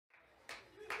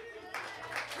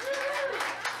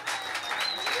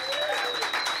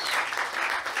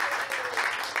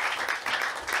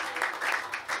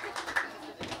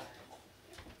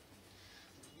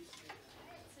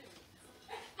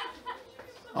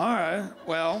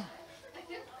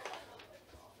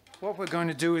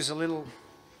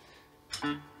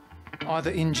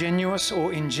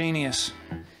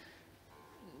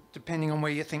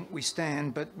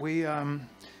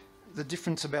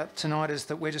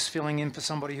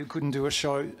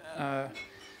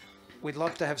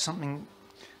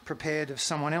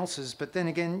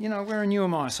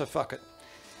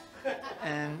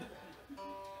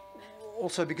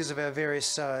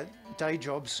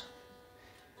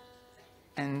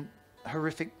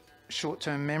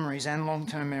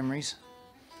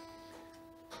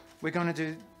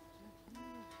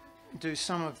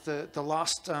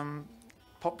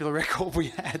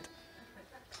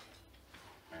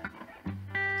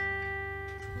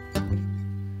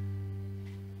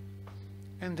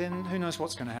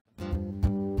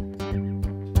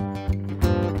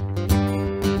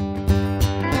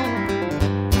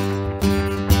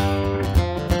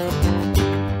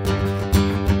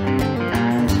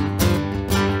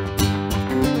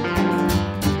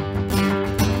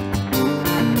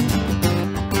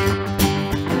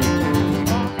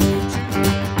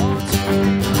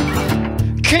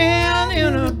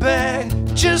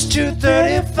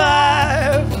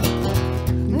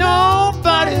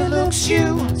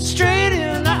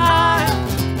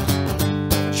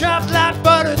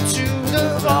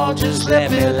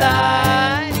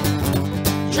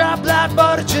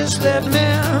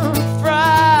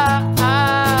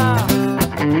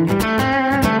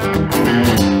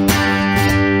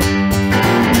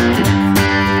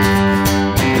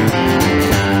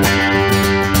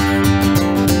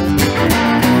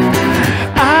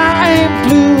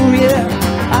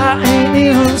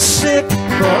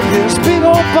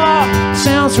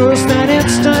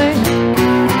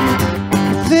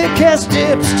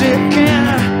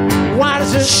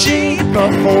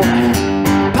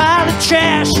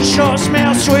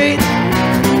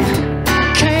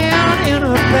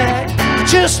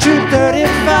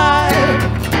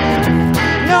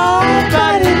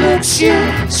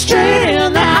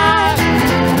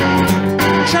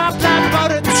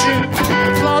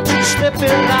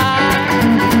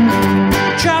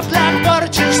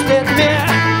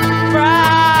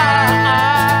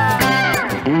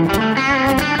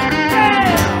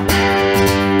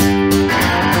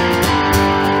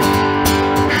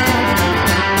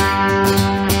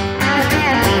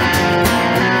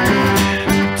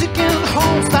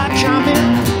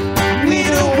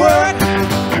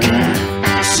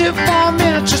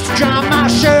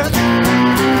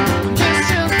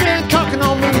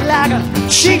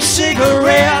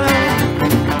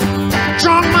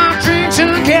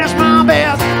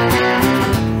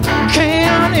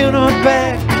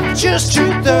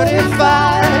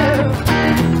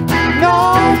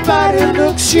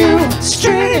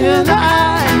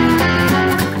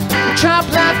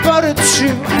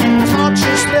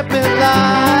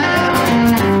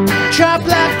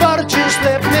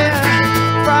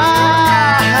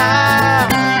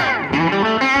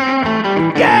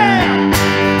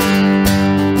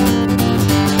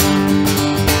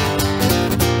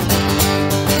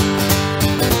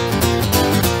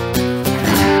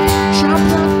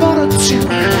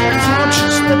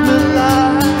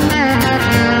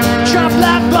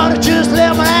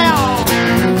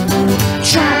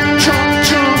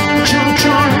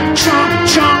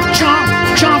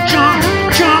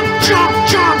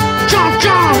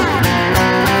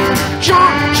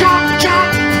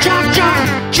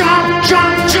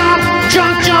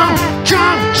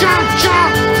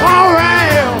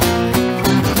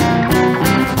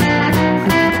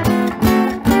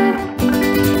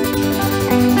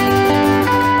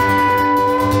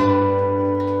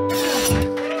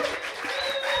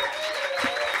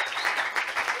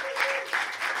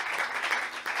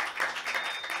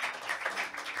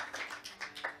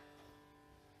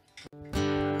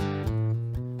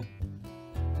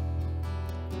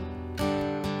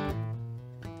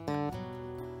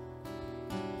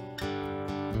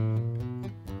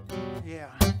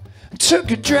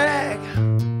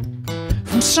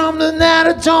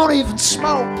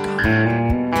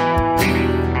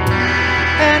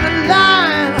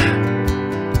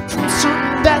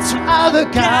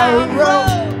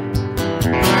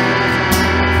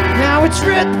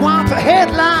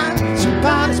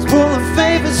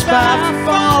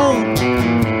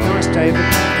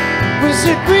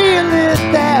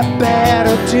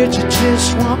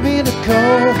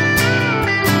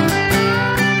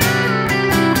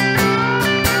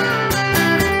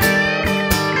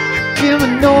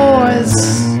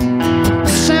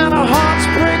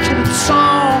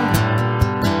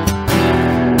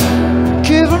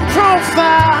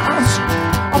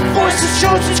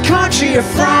shows which country you're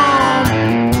from.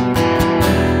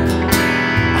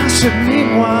 I said,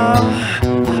 meanwhile,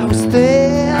 I was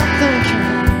there thinking,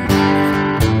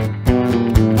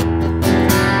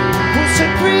 was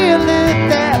it really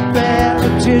that bad, or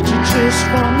did you just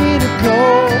want me to go?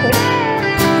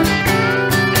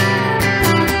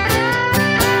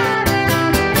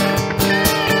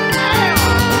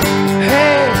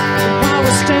 Hey, I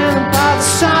was standing by the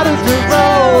side of the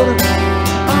road.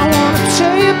 I want to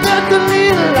tell you about the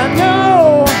little I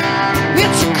know.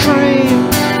 It's a cream,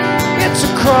 it's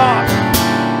a crock.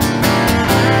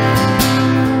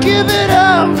 Give it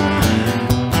up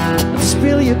and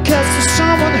spill your guts to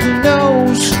someone who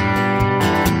knows.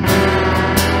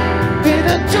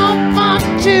 Bitter don't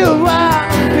want you out,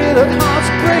 bitter hearts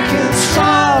breaking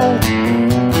strong.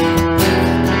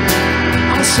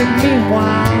 I said,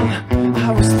 meanwhile,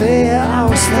 I was there, I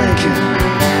was thinking,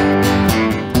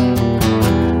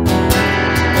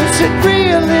 was it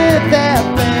really that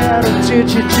bad, or did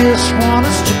you just want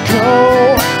us to go?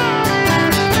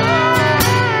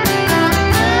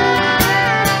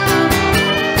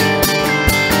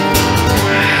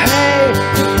 Hey,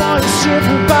 before you're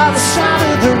sitting by the side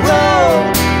of the road,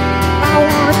 I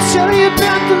want to tell you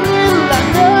about the little I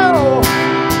know.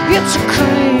 It's a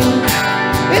cream,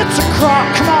 it's a crock,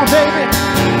 come on baby.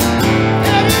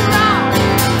 Let it rock.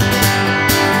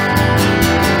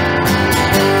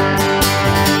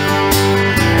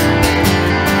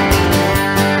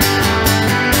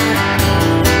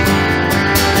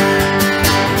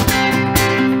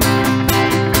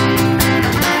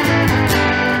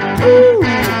 Ooh.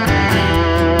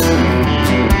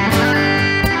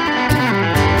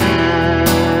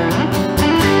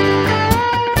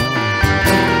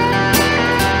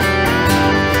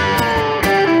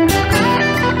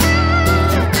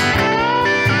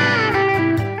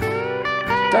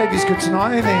 Davey's good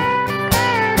tonight, isn't he?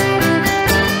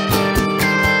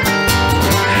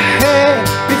 Hey,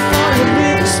 before you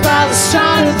leave us by the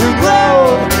side of the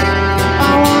road,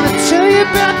 I want to tell you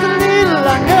about the little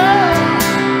I know.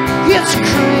 It's a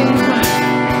cream,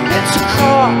 it's a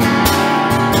crock.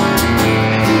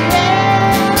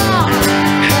 Yeah.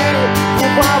 Hey,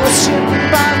 while we're sitting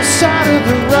by the side of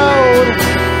the road,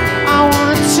 I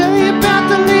want to tell you about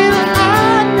the little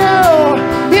I know.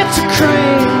 It's a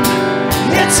cream,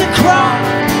 it's a crock.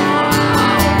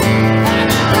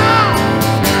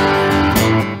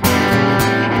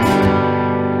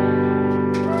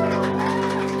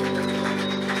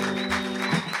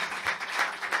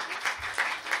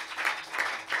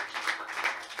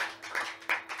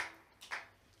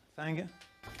 Thank you.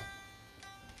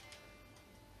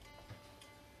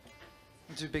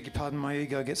 I do beg your pardon, my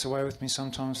ego gets away with me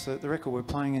sometimes. The record we're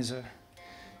playing is a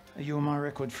You and My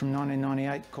record from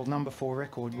 1998 called Number 4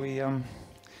 Record.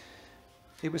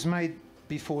 It was made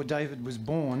before David was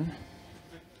born,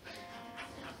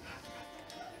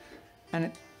 and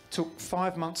it took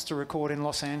 5 months to record in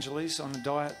Los Angeles on a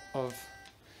diet of,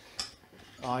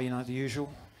 you know, the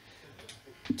usual.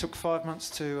 It took 5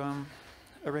 months to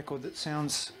a record that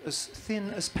sounds as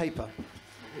thin as paper.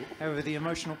 However, the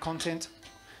emotional content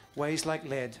weighs like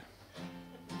lead.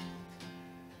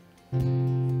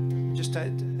 Just to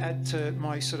add to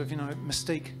my sort of, you know,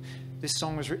 mystique, this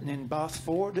song was written in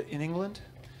Bathford in England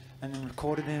and then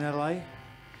recorded in LA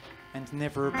and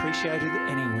never appreciated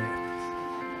anywhere.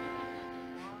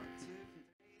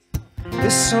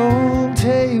 This old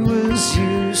day was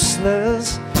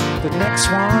useless, the next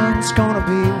one's gonna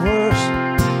be worse.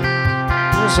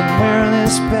 'Cause I'm wearing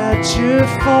this badge of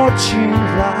fortune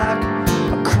like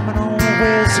a criminal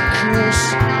wears a curse.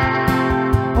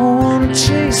 I wanna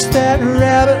chase that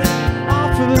rabbit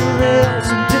off of the rails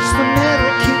and ditch the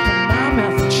metal, keeping my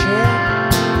mouth shut.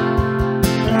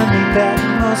 But I need that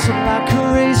muscle like a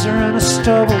razor and a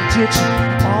stubble ditch.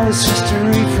 All this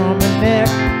history from the neck.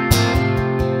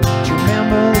 Do you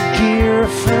remember the gear I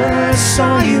first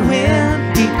saw you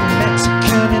in? Eating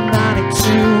Mexican in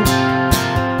 '92.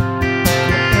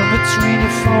 Between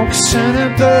your folks and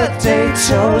their birthday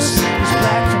toast, he's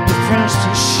black from the French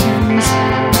to shoes.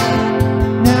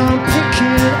 Now I'm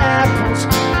picking apples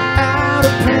out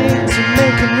of planes and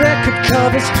making record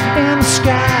covers in the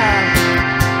sky.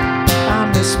 I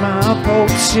miss my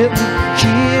boat sitting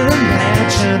here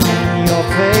imagining your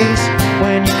face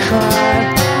when you cry.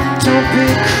 Don't be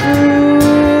cruel,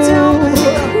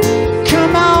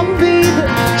 come on, be the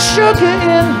sugar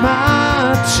in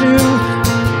my tooth.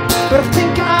 But I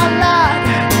think I like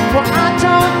what I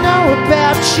don't know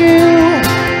about you.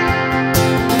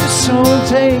 This whole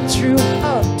day threw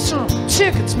up some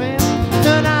tickets, man,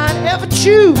 none I'd ever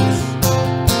choose.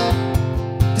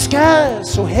 The sky's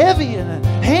so heavy and the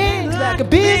hands like a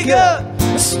big gun.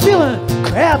 spilling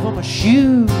crap on my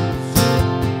shoes.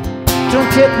 Don't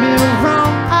get me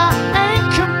wrong, I ain't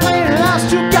complaining. I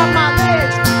still got my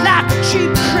legs like a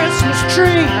cheap Christmas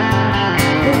tree.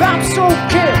 But I'm so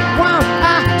scared, why am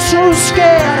I so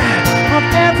scared of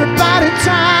everybody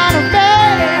trying to be?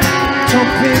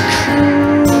 Don't be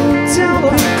cruel, don't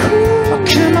be cruel.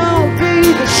 Come on, be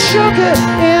the sugar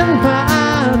in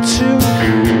my tooth.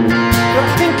 I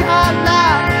think I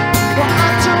like what I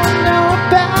don't know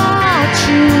about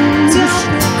you. Don't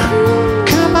be cruel.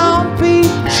 Come on, be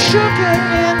sugar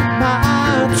in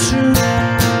my tooth.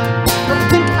 I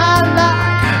think I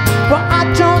like what I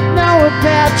don't know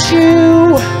about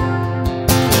you.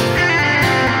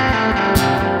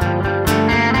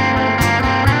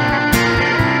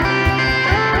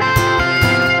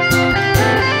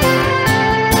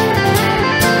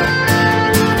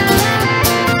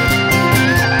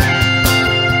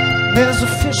 There's a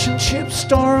fish and chip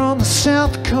store on the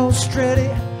south coast ready.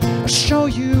 I'll show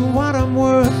you what I'm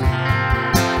worth.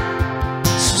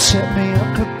 So set me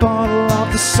up a bottle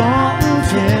of the salt and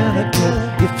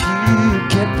vinegar. If you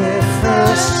get there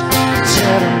first,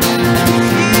 tell me if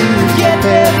you get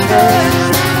there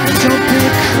first. Don't be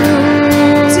cruel,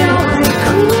 don't be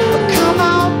cruel. Come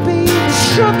on, be the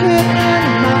sugar in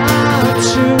my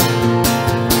tooth.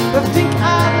 I think I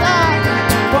like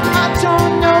what I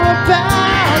don't know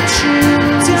about you.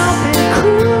 Don't be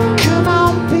cruel. Come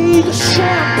on, be the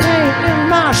champagne in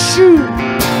my shoe.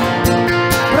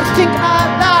 But I think I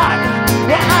like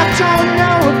what I don't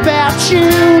know about you.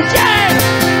 Yeah!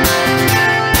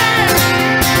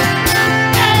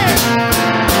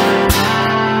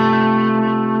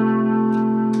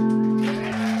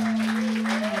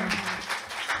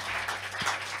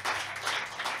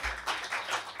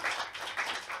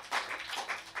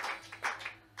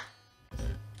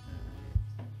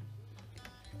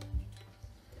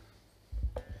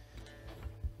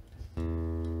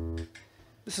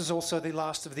 This is also the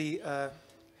last of the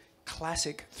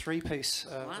classic three-piece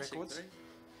records.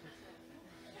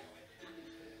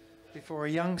 Before a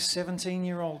young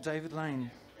 17-year-old David Lane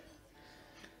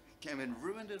came and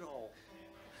ruined it all.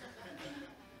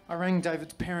 I rang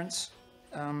David's parents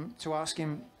to ask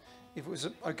him if it was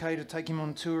okay to take him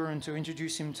on tour and to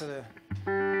introduce him to the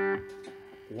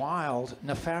wild,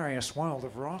 nefarious world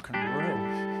of rock and roll.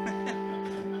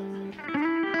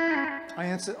 I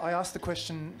asked the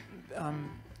question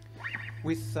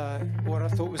with what I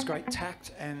thought was great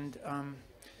tact and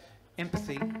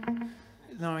empathy,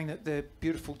 knowing that their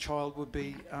beautiful child would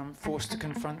be forced to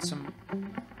confront some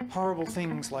horrible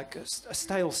things like a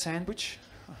stale sandwich,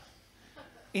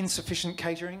 insufficient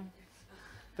catering,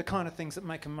 the kind of things that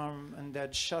make a mum and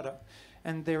dad shudder.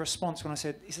 And their response when I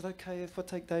said, "Is it okay if I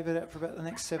take David out for about the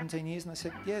next 17 years?" And they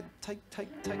said, "Yeah, take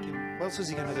him. What else is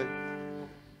he going to do?"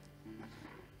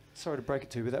 Sorry to break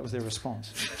it to you, but that was their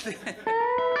response.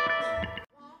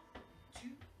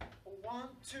 1,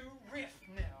 2, riff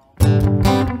now.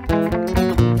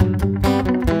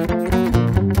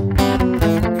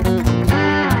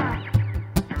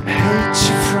 Hate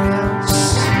your friends,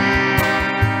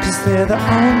 'cause they're the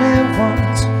only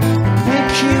ones who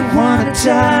make you wanna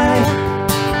die.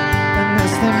 And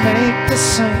as they make the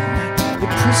same, the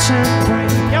prison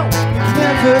brain, you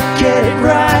never get it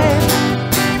right.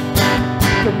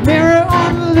 The mirror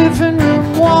on the living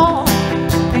room wall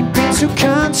ain't been so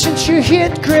kind since you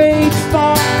hit grade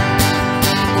 4.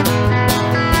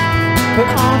 But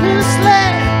honestly,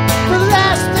 the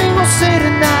last thing we'll say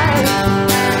tonight,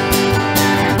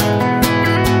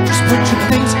 just put your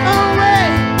things away.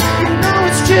 You know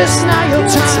it's just not your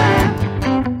time.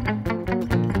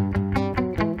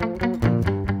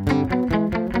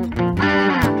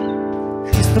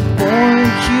 He's the boy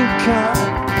you got.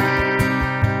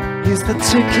 He's the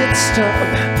ticket stub.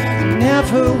 You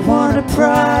never won a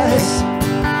prize.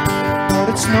 But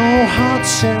it's no hard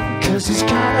sell, 'cause he's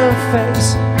got a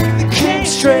face that came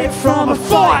straight from a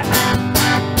fight.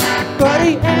 But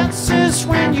he answers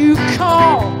when you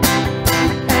call,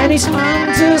 and he's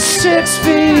under 6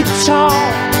 feet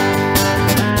tall.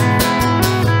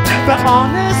 But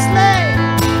honestly,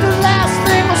 the last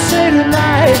thing we'll say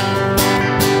tonight,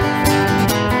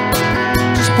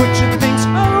 just put your things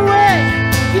away.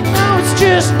 You know it's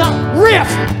just not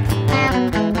riff.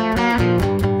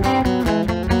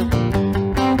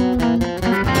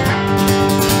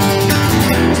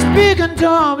 It's big and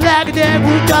dumb like a dead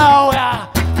wood dog.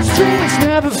 The strings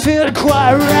never feel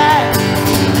quite right.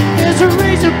 There's a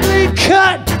razor blade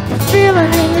cut, a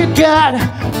feeling in your gut.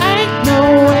 Ain't no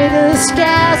way to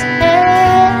disguise it.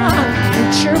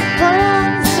 Put your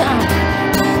friends,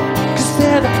 'cause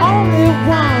they're the only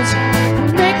ones who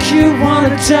make you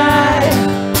wanna die.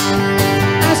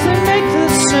 As they make the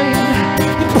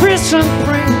prison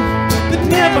brain that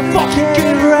never fucking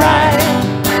get right.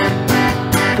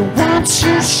 The ones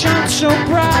who shine so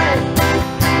bright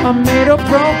are made of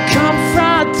broke come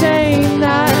Friday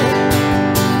night.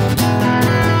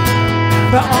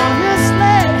 But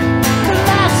honestly, the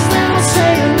last thing I'll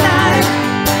say tonight,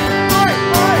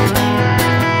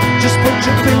 just put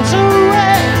your things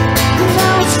away.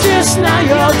 Now it's just not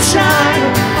your time.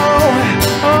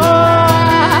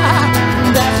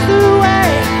 That's the way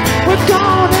we're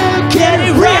gonna get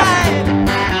it right.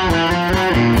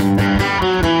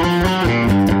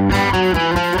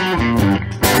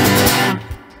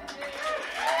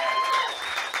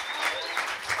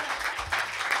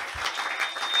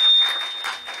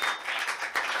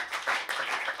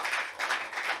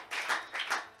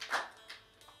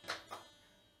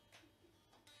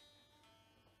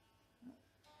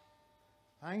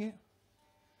 Thank you.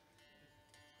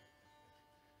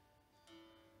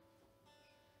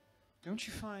 Don't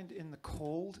you find in the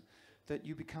cold that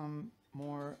you become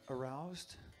more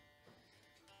aroused?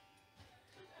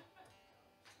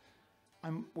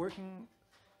 I'm working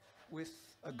with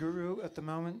a guru at the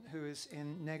moment who is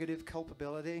in negative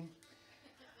culpability.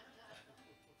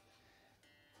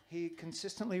 He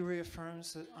consistently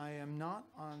reaffirms that I am not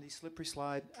on the slippery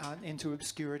slide out into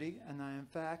obscurity, and I am in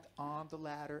fact on the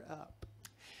ladder up.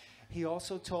 He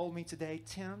also told me today,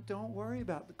 Tim, don't worry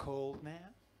about the cold,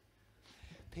 man.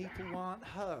 People want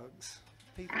hugs.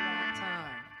 People want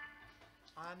time.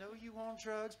 I know you want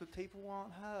drugs, but people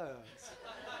want hugs.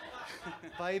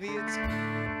 Baby,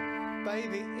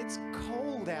 it's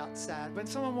cold outside. When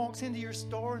someone walks into your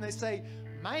store and they say,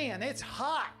 man, it's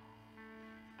hot.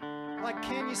 Like,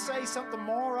 can you say something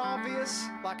more obvious?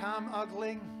 Like I'm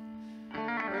ugly?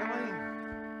 Really?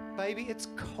 Baby, it's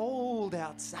cold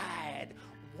outside.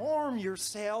 Warm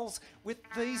yourselves with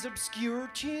these obscure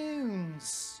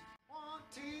tunes. 1,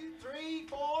 2, 3,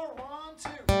 4, 1,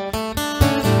 2.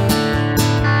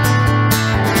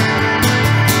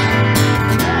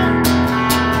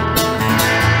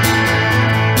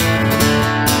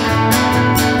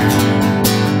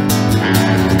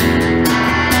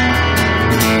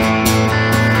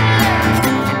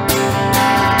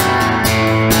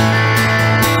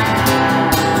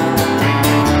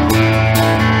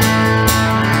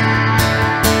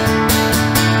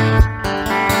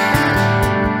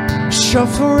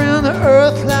 Shuffle around the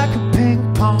earth like a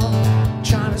ping pong,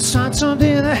 trying to find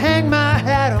something to hang my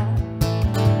hat on,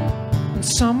 and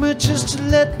somewhere just to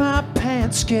let my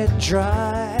pants get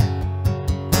dry.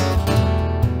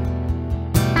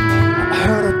 I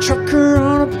heard a trucker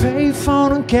on a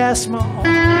payphone and gas mall,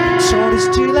 saw this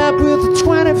deal-up with a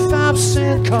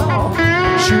 25-cent call,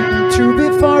 shooting through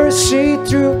before his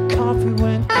see-through coffee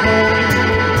went cold.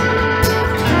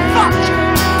 Fuck you!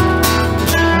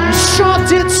 Sure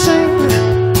did sing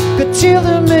good deal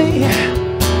to me.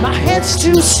 My head's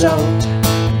too soaked,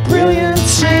 brilliant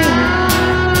team.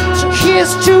 So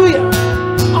here's to you,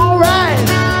 alright.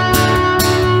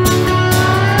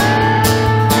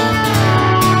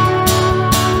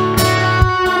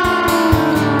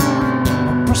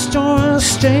 Bristol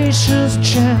station's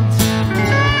chant.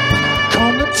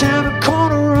 Come to town and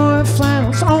corduroy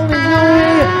flannels. Only know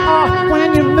where you are when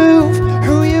you move,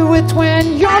 who you with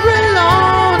when you're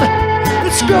alone.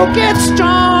 Let's go get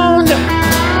stoned.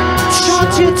 Sure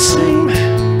did seem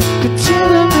good deal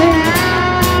to me.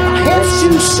 My head's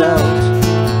too soaked,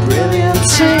 brilliant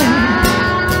team.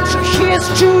 So here's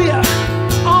to you,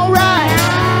 alright.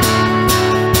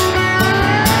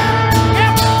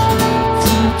 Yep.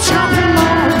 From the top of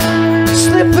morning,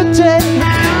 slip a day.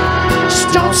 Just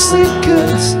don't sleep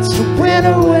good since the went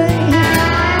away.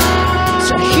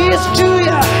 So here's to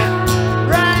you.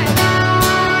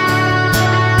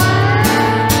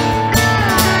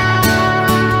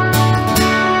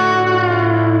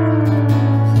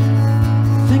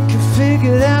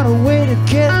 Figured out a way to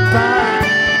get by.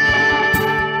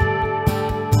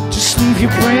 Just leave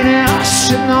your brain out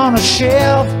sitting on a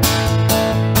shelf.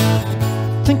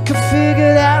 Think I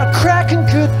figured out a cracking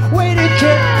good way to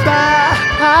get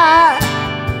by.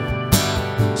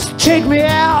 So take me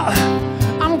out,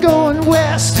 I'm going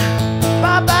west.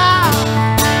 Bye bye.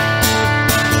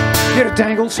 Get it,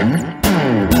 Dangles.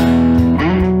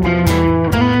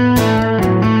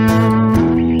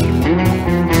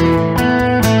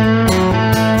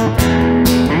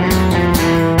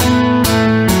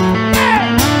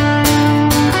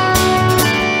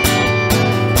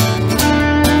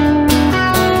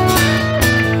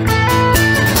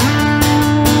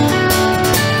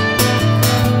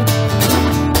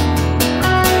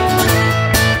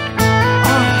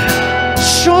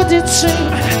 Did seem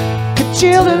good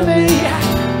deal to me.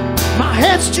 My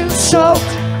head's too soaked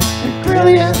and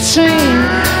brilliant team.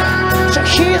 So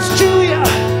here's to you,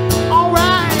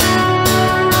 alright.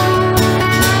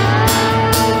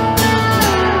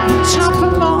 Top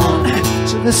them on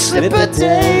to the slipper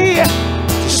day.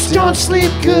 Just don't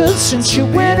sleep good since you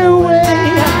went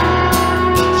away.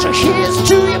 So here's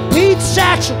to you, Pete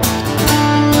Satchel.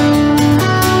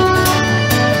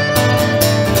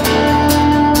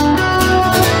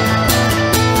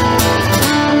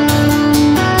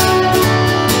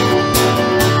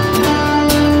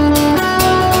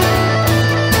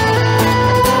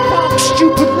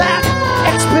 Stupid like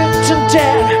expectant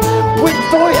dad, waiting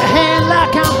for your hand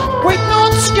like I'm waiting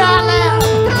on Skylab.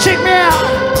 Take me out,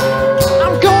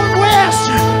 I'm going west,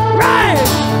 right?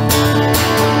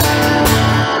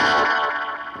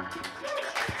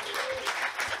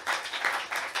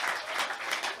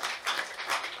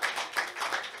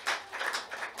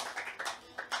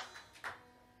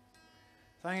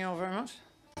 Thank you all very much.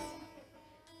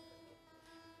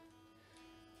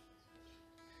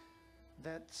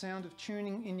 That sound of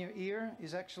tuning in your ear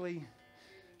is actually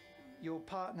your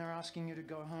partner asking you to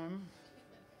go home.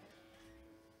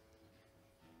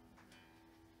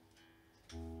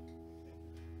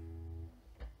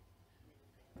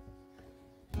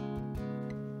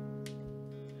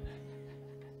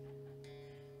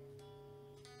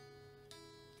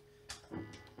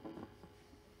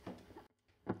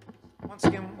 Once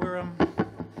again, we're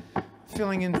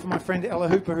filling in for my friend Ella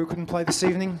Hooper, who couldn't play this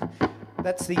evening.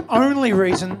 That's the only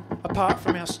reason, apart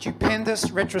from our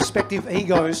stupendous retrospective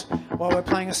egos, why we're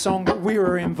playing a song that we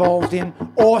were involved in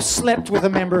or slept with a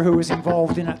member who was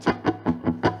involved in it.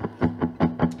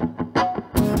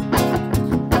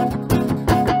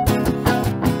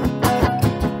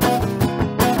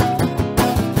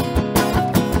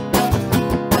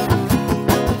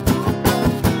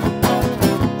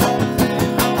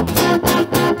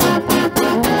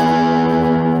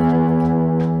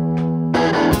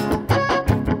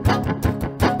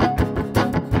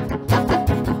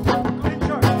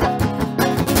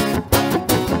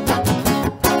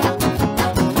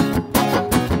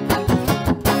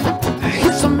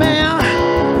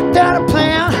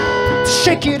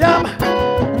 It up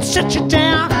and set you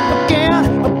down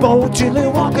again. A boldly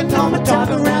walking on the dog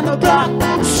around the block.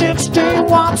 16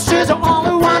 watts is the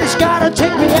only one who's gotta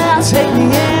take me out. Take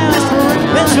me out,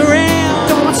 mess around,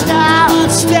 don't stop,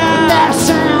 that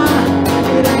sound.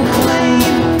 It ain't clean,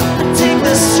 take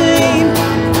the scene.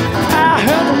 I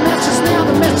heard the message, now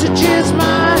the message is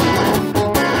mine.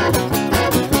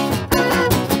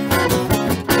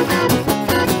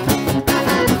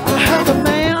 I heard the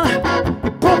man, he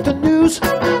broke the news.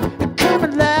 It came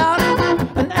in loud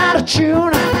and out of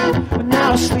tune. And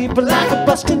now I sleep like a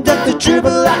bus conductor,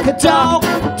 dribble like a dog.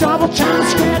 Double time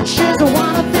scared, she's the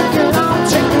one I'm thinking of.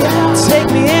 Take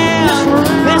me out,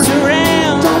 mess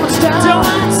around, don't stop,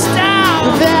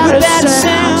 without a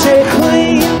sound. Take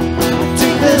clean,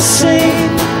 take the scene.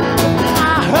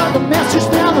 I heard the message,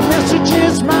 now the message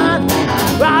is mine.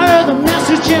 I heard the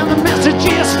message and the message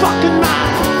is fucking mine.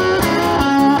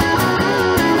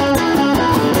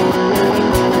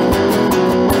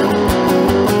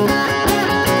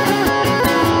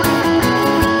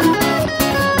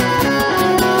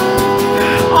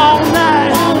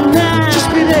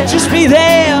 Just be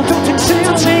there, don't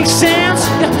take sense.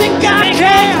 You think I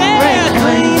care?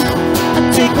 Clean,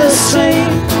 I take the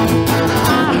same.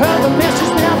 I heard the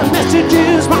message, now the message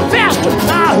is my faster.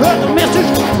 I heard the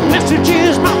message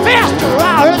is my faster.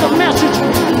 I heard the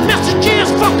message is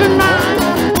fucking mine.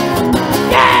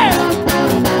 Yeah,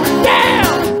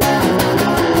 yeah,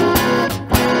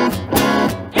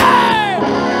 yeah.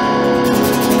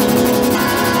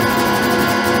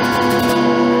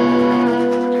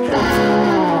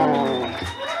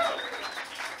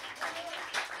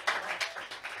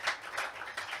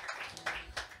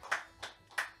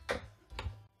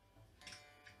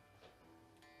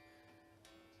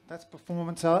 That's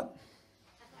performance art.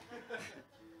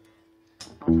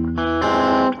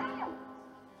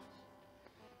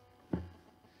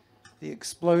 The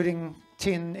exploding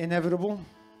tin inevitable.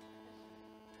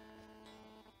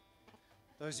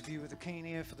 Those of you with a keen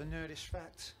ear for the nerdish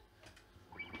facts.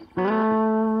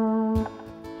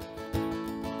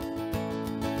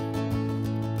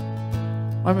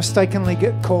 I mistakenly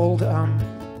get called an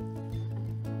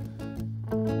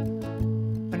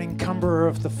encumberer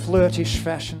of the flirtish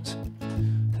fashions.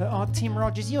 So, oh, Tim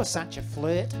Rogers, you're such a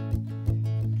flirt.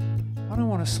 I don't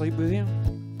want to sleep with you.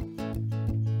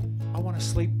 I want to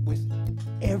sleep with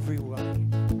everybody.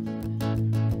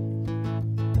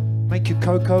 Make you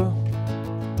cocoa,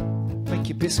 make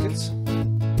you biscuits,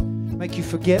 make you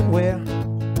forget where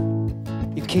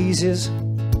your keys is.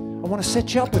 I want to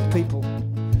set you up with people.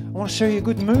 I want to show you a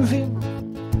good movie.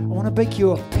 I want to bake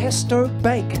you a pesto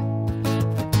bake.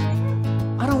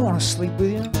 I don't want to sleep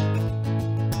with you.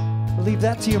 Leave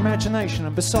that to your imagination.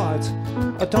 And besides,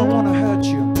 I don't want to hurt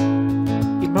you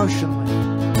emotionally.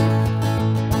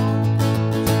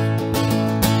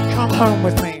 Come home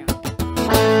with me.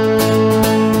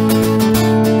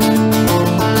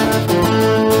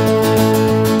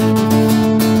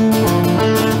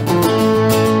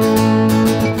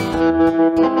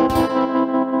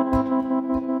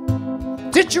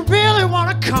 Did you really want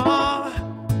to come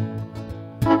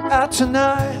out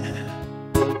tonight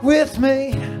with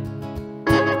me?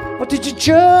 Or did you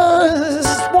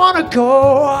just want to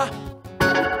go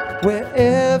where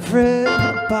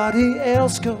everybody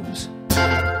else goes?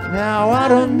 Now I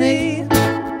don't need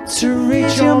to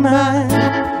read your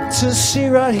mind to see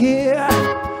right here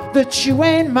that you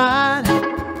ain't mine.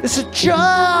 Is it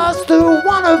just the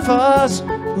one of us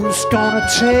who's gonna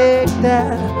take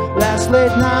that last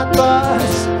late night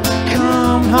bus?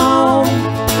 Come home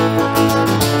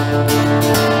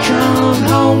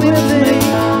with me.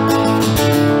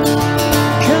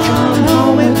 Come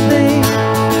home with me.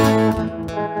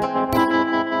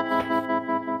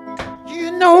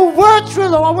 You know words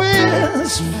will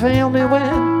always fail me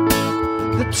when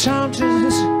the time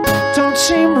just don't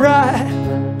seem right.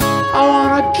 I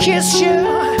wanna kiss you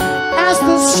as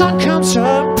the sun comes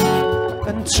up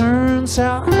and turns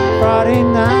out Friday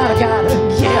night. I got a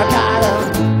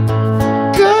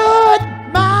good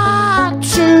mind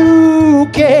to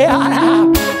get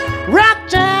right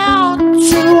down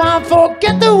to I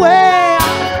forget the way.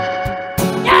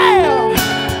 Yeah,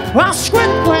 I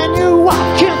sweat when you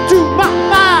walk into my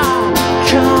mind.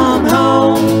 Come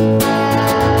home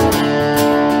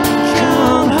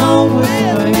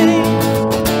with me.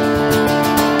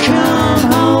 Come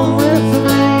home with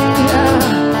me.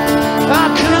 I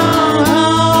come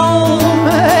home.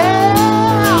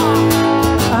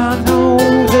 I know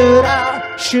that I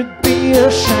should be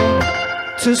ashamed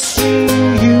to see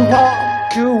you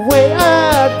walk away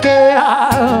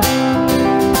again.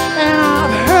 And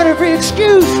I've heard every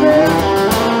excuse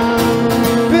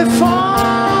before,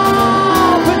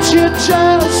 but you're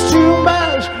just too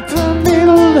much for me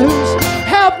to lose.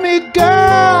 Help me,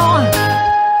 girl.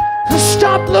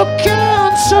 Stop looking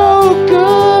so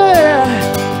good.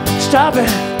 Stop it.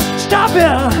 Stop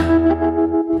it.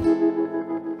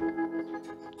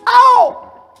 Oh!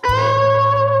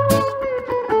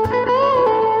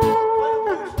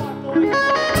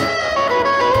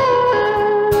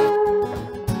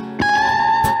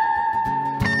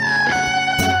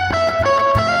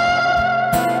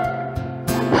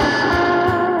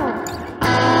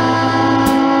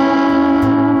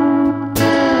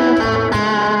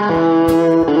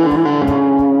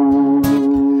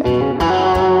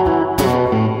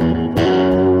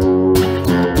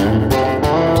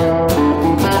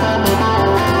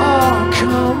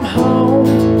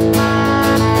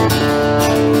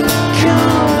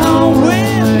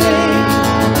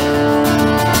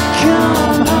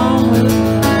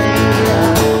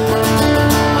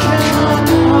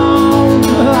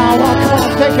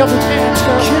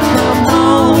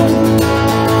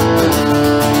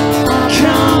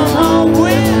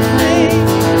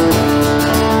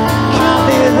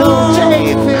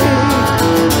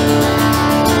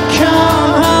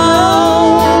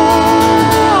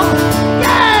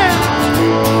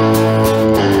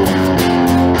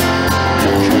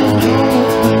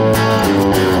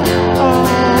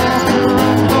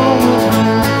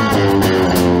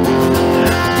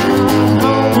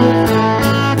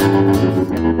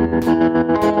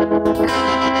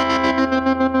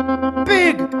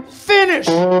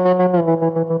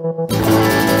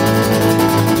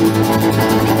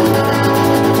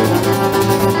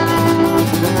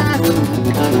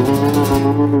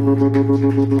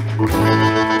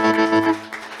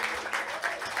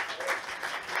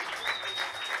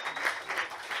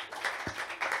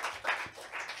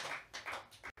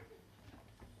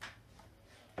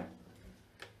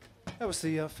 That was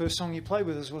the first song you played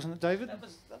with us, wasn't it, David? That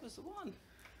was the one.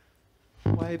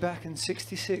 Way back in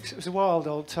 '66. It was a wild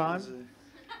old time.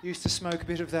 Used to smoke a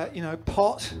bit of that, you know,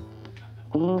 pot.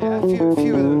 Yeah, a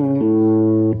few of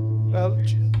them. Well,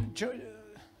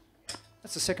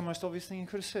 that's the second most obvious thing you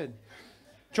could have said.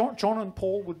 John and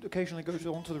Paul would occasionally go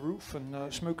onto the roof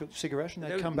and smoke a cigarette, and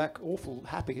they'd come back awful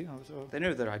happy. They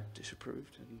knew that I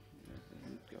disapproved. And,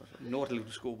 naughty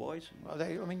little schoolboys. Well,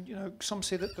 I mean, you know, some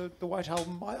say that the White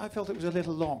Album, I felt it was a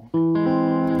little long.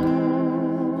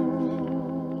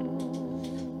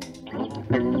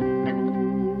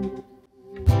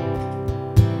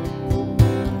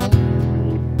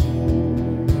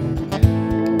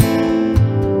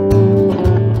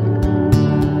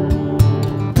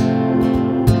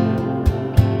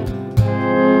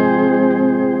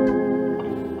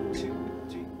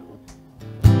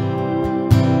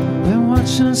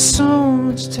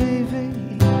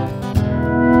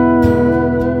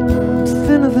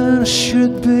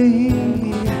 should be.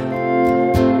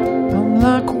 I'm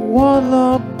like a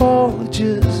warlock ball,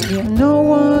 just yeah, no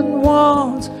one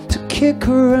wants to kick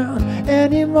around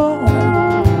anymore.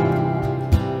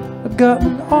 I've got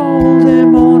an all-day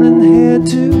morning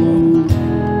hairdo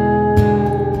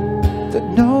that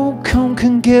no comb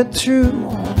can get through.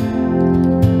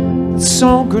 It's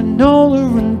all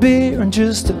granola and beer and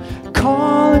just a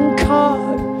calling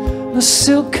card, a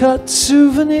silk-cut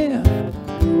souvenir.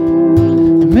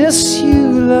 Miss you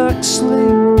like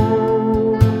sleep.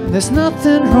 There's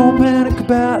nothing romantic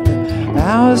about the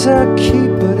hours I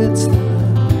keep, but it's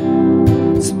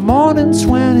the mornings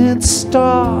when it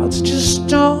starts. Just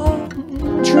don't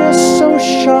dress so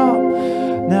sharp.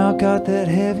 Now I got that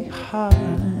heavy heart.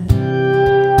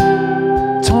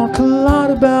 Talk a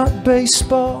lot about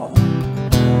baseball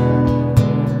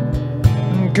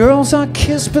and girls I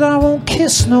kiss, but I won't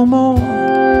kiss no more.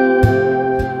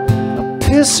 I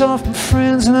piss off my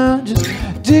friends and I'm just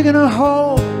digging a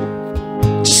hole,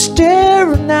 just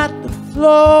staring at the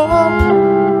floor.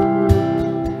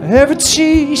 Every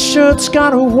t-shirt's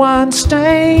got a wine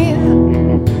stain,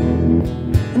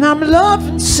 and I'm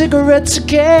loving cigarettes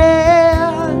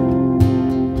again.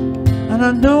 And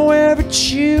I know every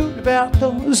tune about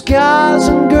those guys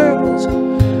and girls,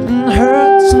 and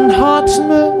hurts and hearts and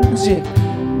moons. Yeah,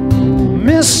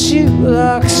 miss you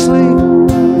like sleep.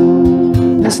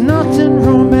 There's nothing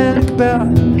romantic about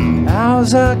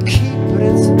hours I keep, but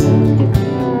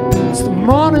it's the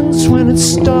mornings when it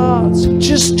starts.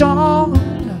 Just don't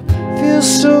feel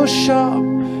so sharp.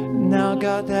 Now I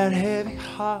got that heavy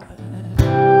heart.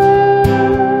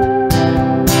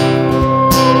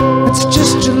 It's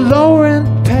just a low rent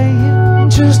paying,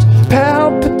 just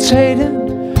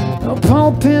palpitating, a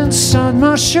pulp inside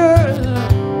my shirt.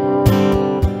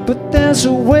 But there's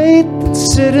a weight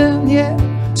that's sitting, yeah,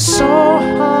 so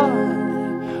hard.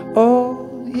 Oh,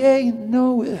 yeah, you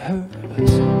know it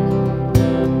hurts.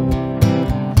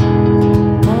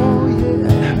 Oh, yeah,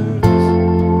 it hurts.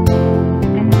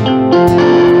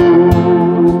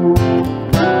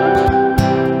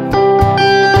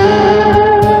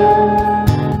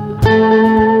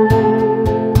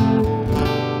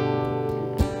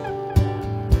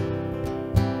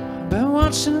 I've been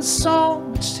watching so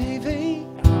much TV.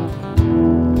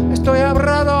 Estoy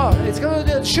aburrido. It's gonna,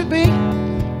 it should be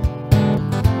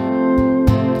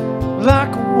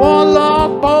like a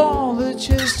warlock ball that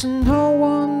just no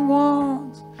one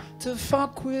wants to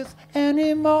fuck with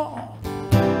anymore.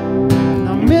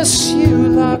 I miss you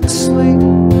like sleep.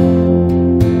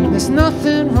 There's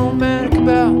nothing romantic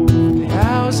about the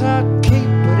hours I keep,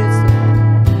 but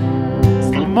it's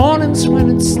the mornings when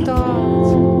it starts.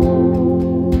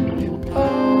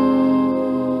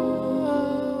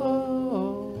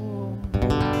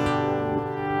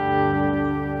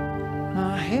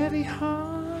 My heavy heart.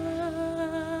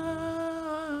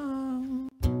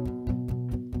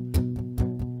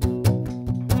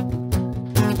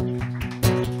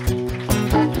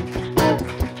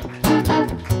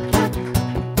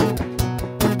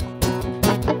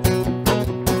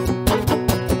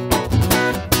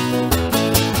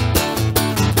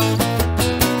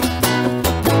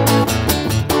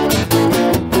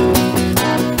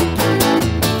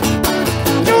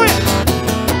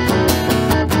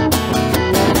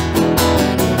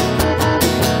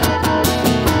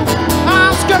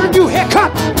 New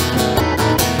haircut,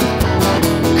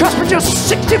 cost me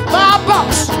just $65.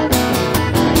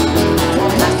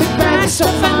 Plastic bag, so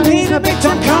I need a big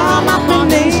time come off my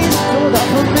knees. Pull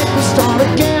up and make me start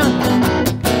again.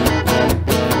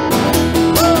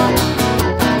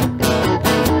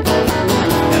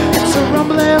 It's a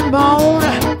rumbling moan,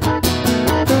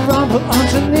 the rumble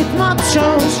underneath my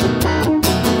toes.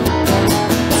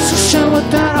 It's a shower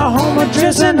down a home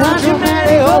address and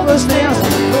hydromatic oversnails.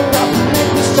 Pull up and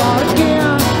make me start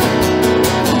again.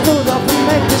 Pull up and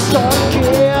make me start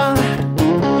again.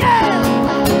 Yeah!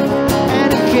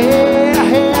 And again,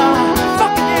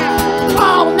 fucking yeah,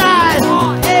 all night.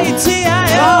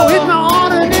 R-A-T-I-O. Oh, hit me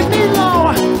on and hit me low.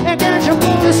 And then you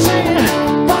move the scene,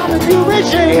 barbecue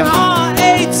regime.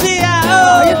 R-A-T-I-O.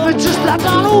 Hit me just like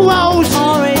on a rose.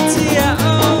 R-A-T-I-O.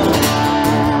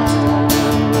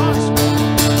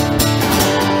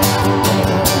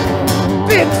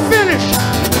 Big finish.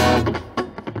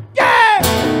 Yeah!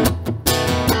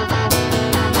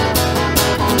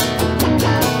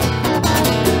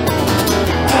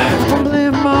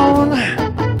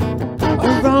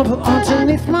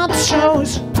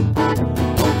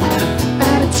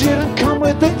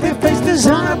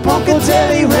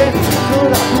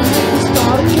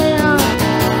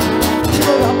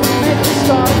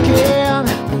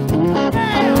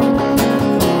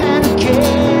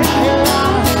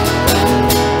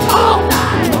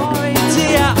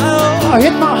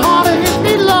 hit my heart and hit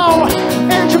me low,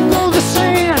 and you blew the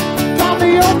sand from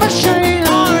the old machine.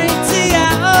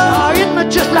 R-A-T-I-O. Hit me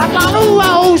just like on a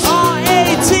rose.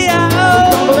 R-A-T-I-O.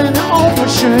 Rumble in the old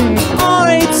machine.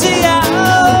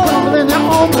 R-A-T-I-O. Rumble in the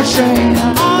old machine.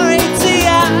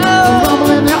 R-A-T-I-O.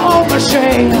 Rumble in the old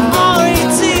machine.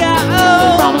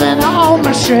 R-A-T-I-O. Rumble in the old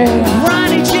machine.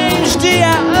 Ronnie James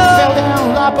D-I-O. Fell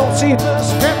down like both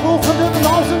seaters. Can't move from the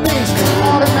north and east.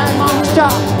 Automatic mom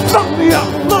stop. Fuck me up,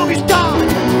 movie star.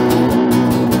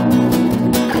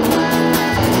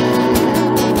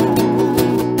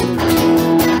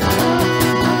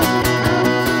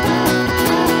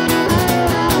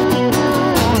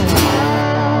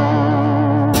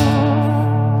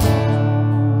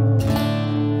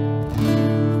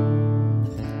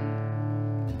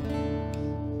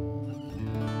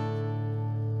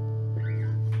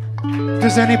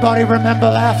 Does anybody remember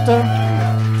laughter?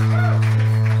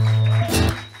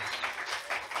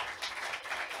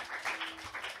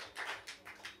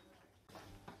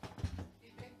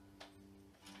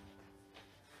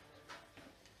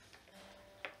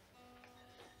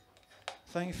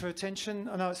 Thank you for attention.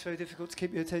 I know it's very difficult to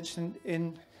keep your attention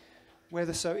in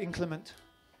weather so inclement.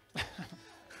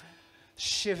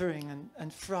 Shivering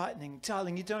and frightening.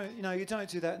 Darling, you don't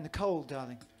do that in the cold,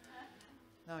 darling.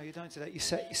 No, you don't do that. You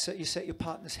set your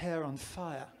partner's hair on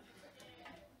fire.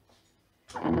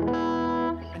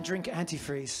 And drink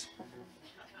antifreeze.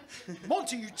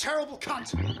 Monty, you terrible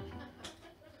cunt!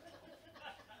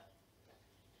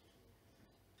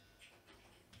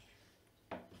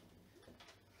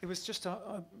 It was just, that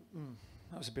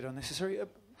was a bit unnecessary.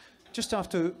 Just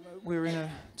after we were in a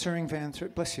touring van through,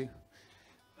 bless you,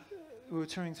 we were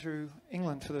touring through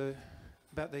England for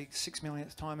about the 6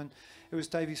 millionth time, and it was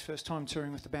Davey's first time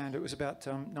touring with the band. It was about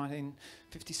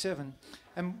 1957,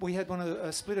 and we had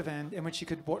a splitter van in which you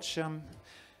could watch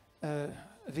VHS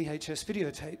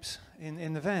videotapes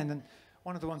in the van, and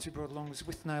one of the ones we brought along was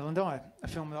With Nail and I, a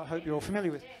film that I hope you're all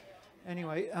familiar with.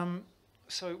 Anyway,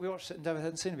 so we watched it, and David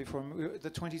hadn't seen it before, and the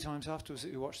 20 times afterwards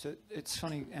that we watched it, it's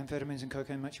funny, amphetamines and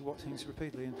cocaine make you watch things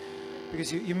repeatedly, and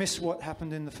because you miss what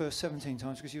happened in the first 17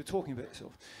 times because you were talking about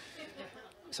yourself.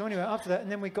 So anyway, after that,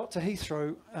 and then we got to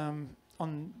Heathrow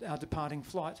on our departing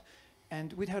flight,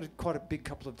 and we'd had quite a big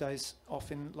couple of days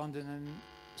off in London, and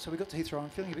so we got to Heathrow. I'm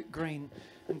feeling a bit green,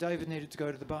 and David needed to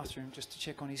go to the bathroom just to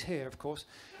check on his hair, of course.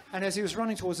 And as he was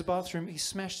running towards the bathroom, he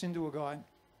smashed into a guy,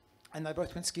 and they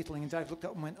both went skittling, and Dave looked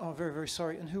up and went, "Oh, very, very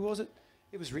sorry." And who was it?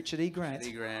 It was Richard E. Grant.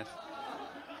 E. Grant.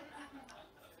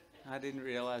 I didn't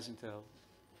realise until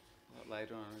a lot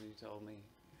later on when you told me.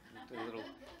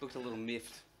 Looked a little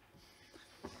miffed.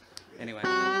 Anyway.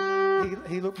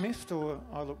 He looked miffed, or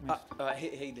I looked miffed?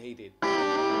 He did.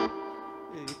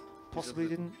 He possibly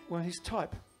didn't. Well, his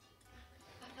type.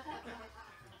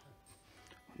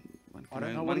 I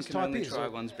don't know what his type is. Try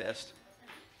one's best.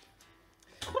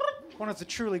 One of the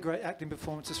truly great acting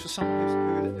performances for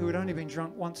someone who had only been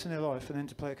drunk once in their life, and then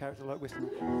to play a character like with them.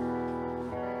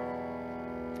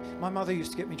 My mother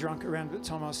used to get me drunk around the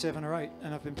time I was 7 or 8,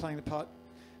 and I've been playing the part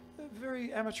very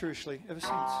amateurishly ever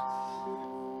since.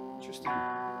 Interesting.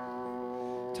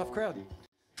 Tough crowd.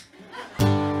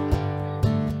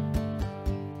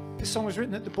 This song was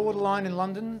written at the borderline in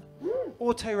London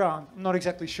or Tehran. I'm not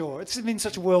exactly sure. It's been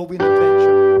such a whirlwind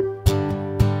adventure.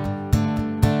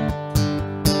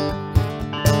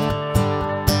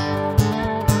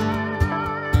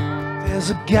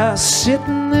 There's a guy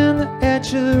sitting in the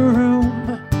edge of the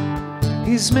room.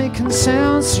 He's making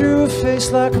sounds through a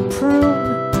face like a prune.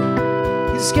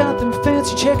 He's got them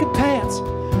fancy checkered pants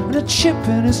and a chip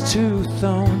in his tooth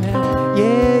on it.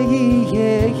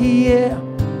 Yeah.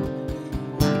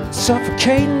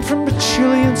 Suffocating from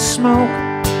Brazilian smoke.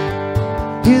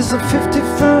 Here's the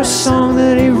 51st song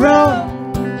that he wrote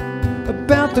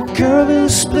about the girl who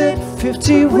split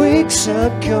 50 weeks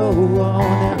ago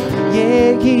on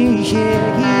it.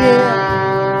 Yeah.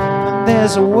 And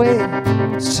there's a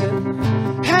weight sitting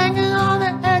hanging on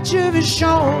the edge of his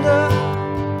shoulder.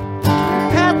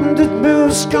 Patented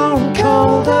moves gone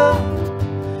colder.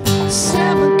 The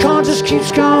salmon con just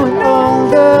keeps growing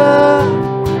older.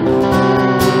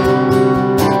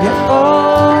 Yeah,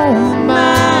 oh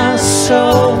my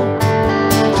soul,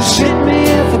 just hit me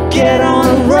if I get on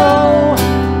a roll.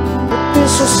 But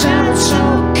this will sound so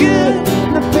good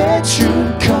in the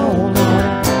bedroom cold.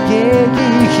 Yeah.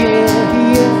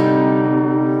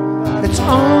 But it's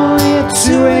only a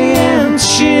 2 a.m.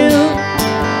 chill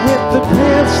with the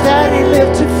pills that he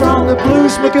lifted from the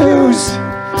blues magoos.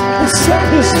 He set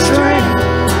his strength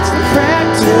to the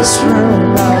practice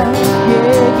room.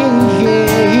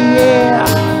 Yeah.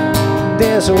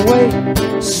 There's a weight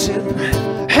sitting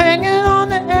hanging on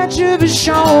the edge edge of his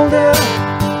shoulder.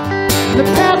 The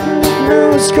pattern of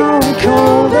nose growing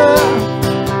colder.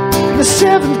 The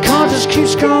seventh car just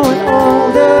keeps growing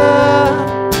older.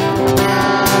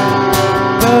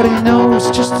 But he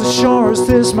knows just as sure as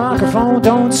this microphone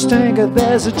don't stink,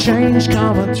 there's a change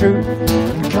coming through.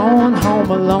 I'm going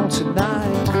home alone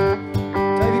tonight.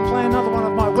 Davey, play another one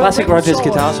of my Classic Rogers solos.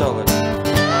 guitar solo.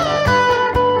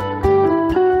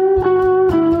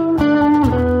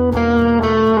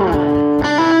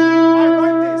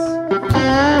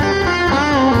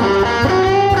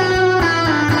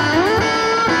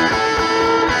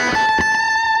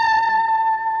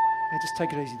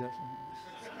 Take it easy, though.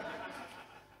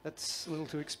 That's a little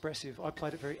too expressive. I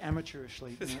played it very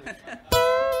amateurishly. You know.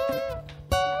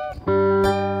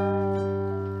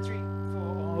 3,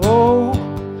 4. Oh,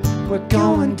 we're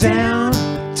going down.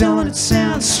 Don't it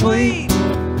sound sweet?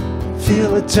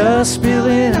 Feel the dust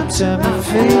spilling up to my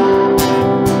feet.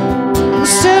 The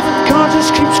seventh car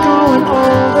just keeps growing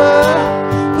older.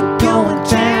 We're going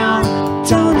down.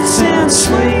 Don't it sound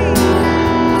sweet?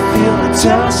 Feel the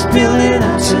dust spilling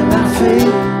up to my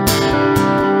feet.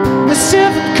 The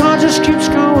seventh car just keeps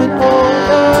growing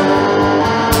older.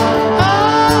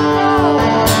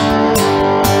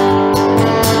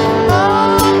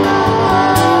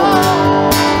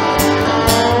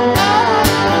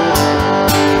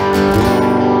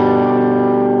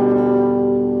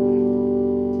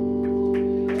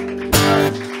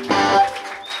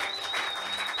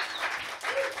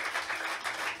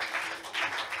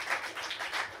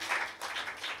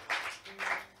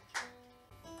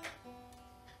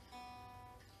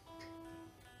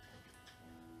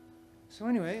 So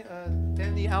anyway,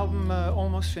 then the album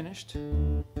almost finished.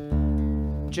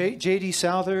 J.D.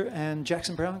 Souther and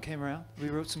Jackson Brown came around. We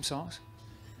wrote some songs.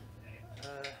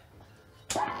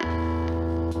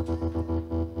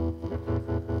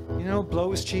 You know,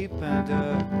 Blow is cheap, and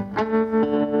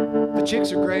the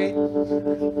chicks are great.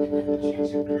 The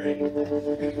chicks are great.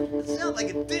 It sounds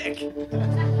like a dick.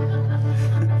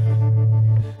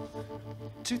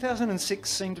 2006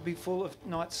 seemed to be full of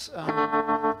nights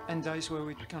and days where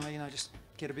we'd kind of, you know, just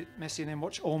get a bit messy and then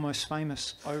watch Almost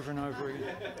Famous over and over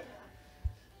again.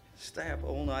 Stay up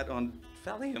all night on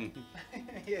Valium.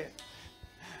 Yeah.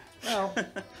 Well,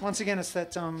 once again, it's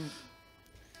that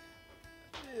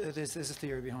there's a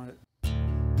theory behind it.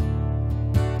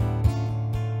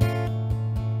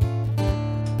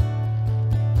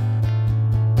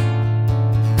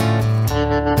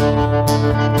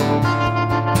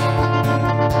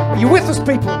 Are you with us,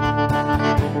 people?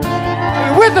 Are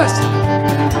you with us?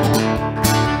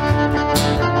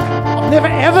 I've never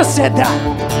ever said that.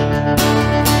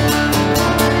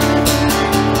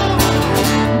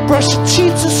 Brush your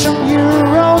teeth with some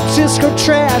Euro disco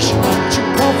trash. Two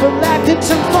prophylactics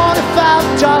and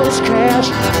 $45 cash.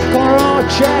 Got on a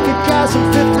jacket, got some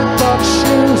 $50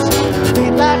 shoes.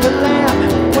 Beat like a lamb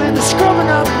when they're scrubbing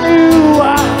up new.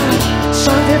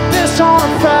 Sunday best on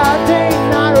a Friday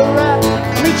night, alright.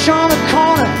 Reach on a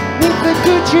corner, meet the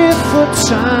Goodyear foot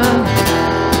sign.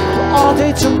 All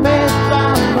day to make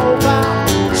by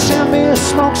mobile. Send me a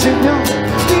smoke signal,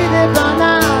 be there by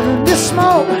 9. And this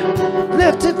smoke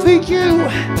left it for you.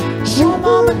 So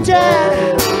mom and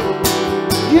dad,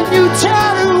 your new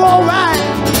tattoo, alright.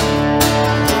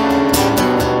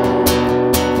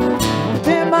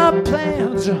 They're my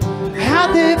plans,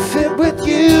 how they fit with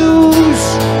you.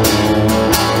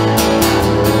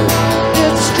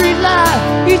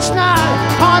 Each night,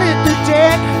 hard at the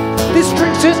deck. This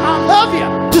drink says I love you.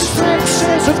 This drink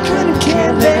says I couldn't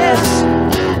care less.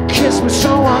 Kiss me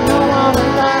so I know I'm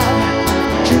alive.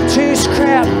 Drink tastes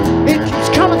crap, it keeps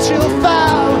coming till 5.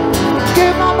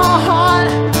 Gave all my heart,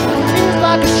 it's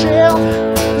like a shell.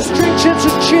 This drink chips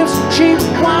and chips, cheap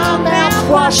wine,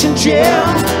 mouthwash and gel.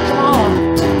 Come on,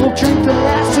 we'll drink the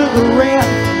last of the rent.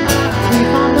 Leave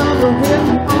my number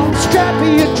written on the strap of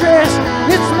your dress.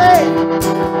 It's late.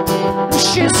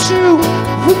 Shih Tzu,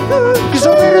 cause I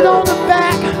read it on the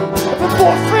back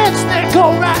before friends neck,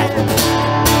 alright.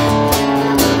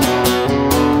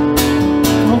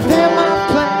 Oh, they're my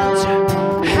plans,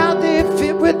 how they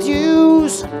fit with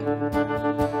yous. Born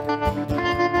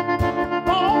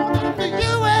in the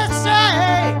USA,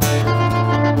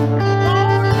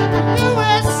 born in the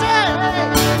USA.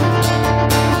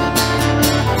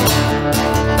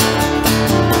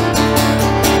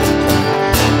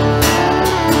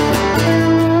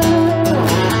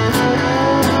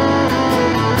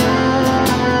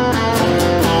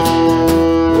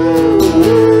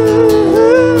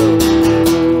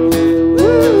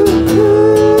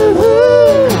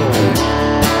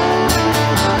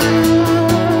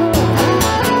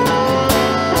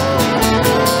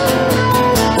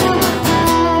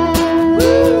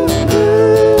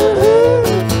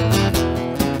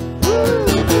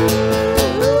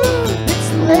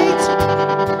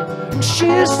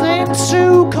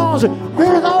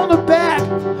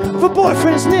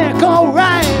 ass Nick,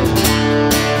 alright.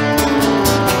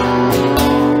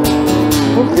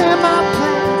 Well, they're my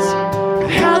plans,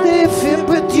 how they fit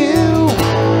with you.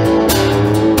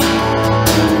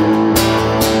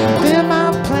 They're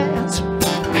my plans,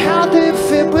 how they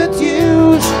fit with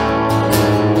you.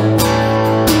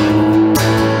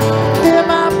 They're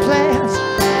my plans,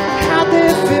 how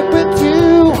they fit with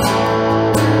you.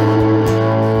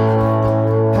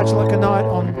 How'd you like a night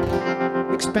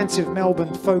on expensive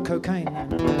Melbourne faux cocaine?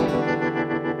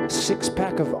 A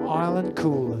 6-pack of Island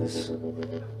coolers.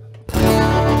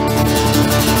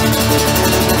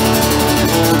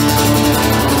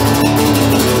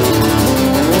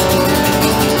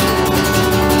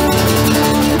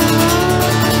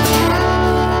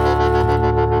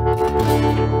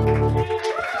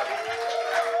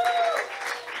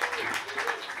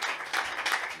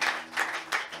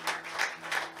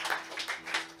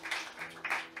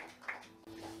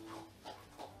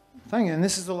 Thank you, and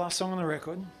this is the last song on the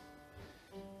record.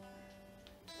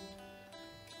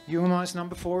 You and I's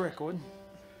number 4 record.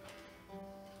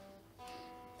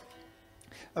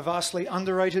 A vastly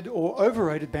underrated or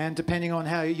overrated band, depending on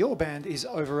how your band is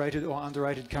overrated or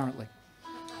underrated currently.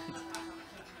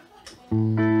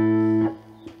 And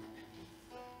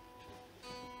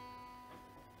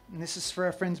this is for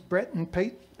our friends Brett and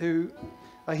Pete, who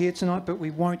are here tonight, but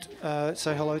we won't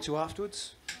say hello to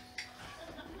afterwards.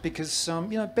 Because,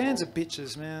 you know, bands are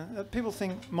bitches, man. People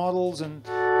think models and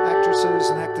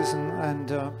actresses and actors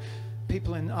and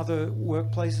people in other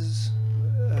workplaces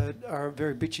are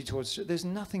very bitchy towards... There's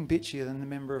nothing bitchier than the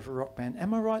member of a rock band.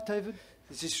 Am I right, David?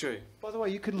 This is true. By the way,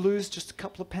 you could lose just a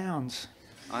couple of pounds.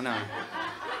 I know.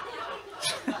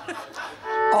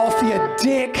 Off your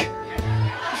dick!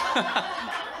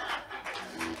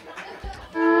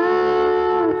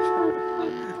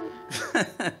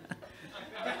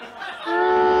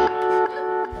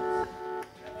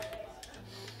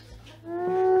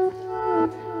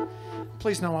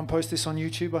 Please no one post this on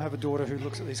YouTube. I have a daughter who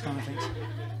looks at these kind of things.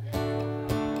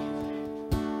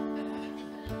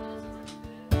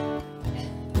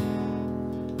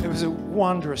 It was a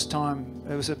wondrous time.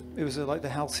 It was like the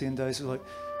halcyon days. It was like,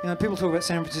 you know, people talk about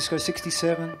San Francisco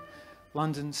 67,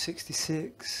 London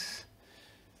 66,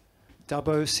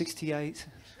 Dubbo 68,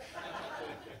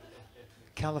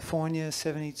 California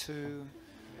 72,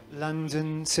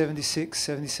 London 76,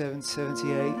 77,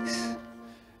 78,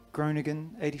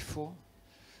 Groningen 84.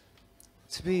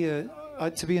 To be an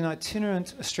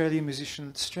itinerant Australian musician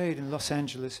that stayed in Los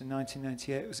Angeles in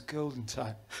 1998 was a golden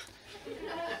time.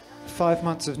 5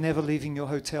 months of never leaving your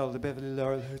hotel, the Beverly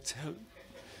Laurel Hotel,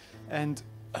 and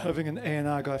having an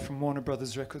A&R guy from Warner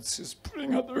Brothers Records just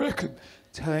putting up the record,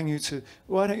 telling you to,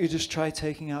 why don't you just try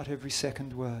taking out every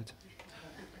second word?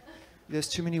 There's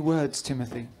too many words,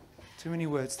 Timothy. Too many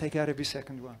words. Take out every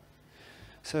second one.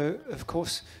 So, of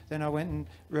course, then I went and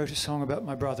wrote a song about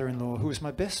my brother-in-law, who was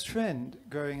my best friend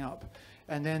growing up.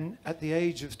 And then, at the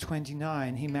age of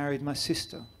 29, he married my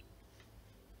sister.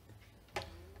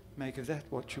 Make of that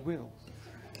what you will.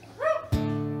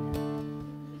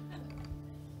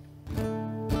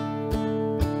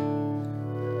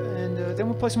 And then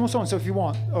we'll play some more songs, so if you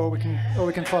want, or we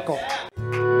can fuck off.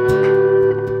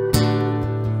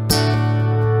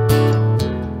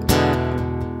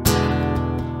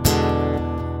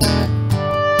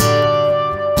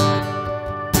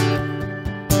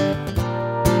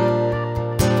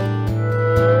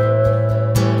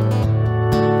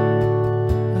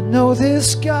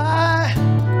 This guy,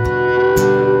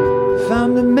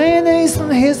 found the mayonnaise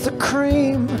and here's the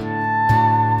cream.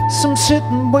 Some sit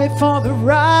and wait for the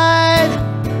ride,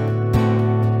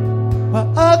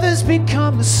 while others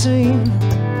become the scene.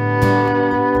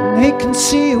 They can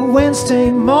see a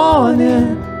Wednesday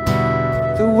morning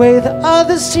the way the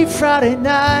others see Friday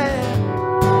night.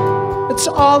 It's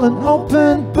all an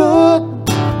open book.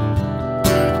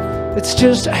 It's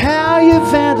just how you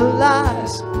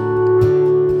vandalize.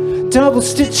 Double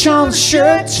stitch on the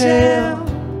shirt tail,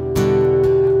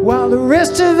 while the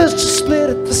rest of us just split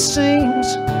at the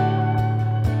seams.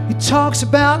 He talks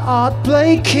about Art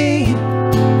Blakey,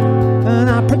 and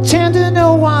I pretend to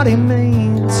know what he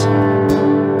means.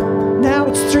 Now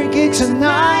it's 3 gigs a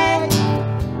night,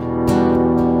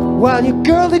 while your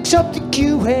girl digs up the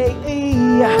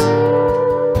QAE.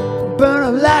 Burn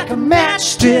her like a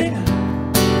matchstick,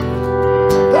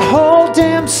 the whole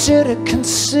damn city can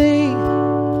see.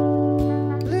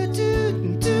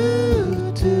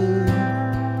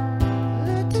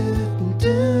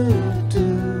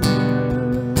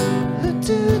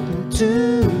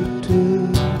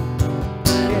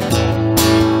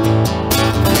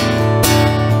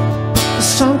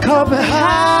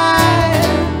 Behind,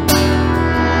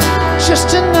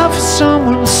 just enough for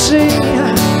someone to see.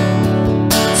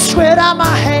 Sweat on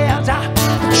my hands,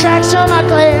 the tracks on my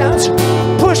glands,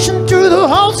 pushing through the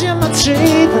holes in my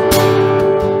teeth.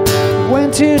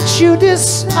 When did you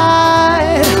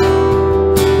decide?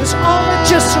 There's only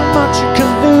just so much you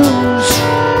can lose.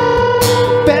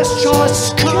 Best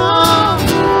choices come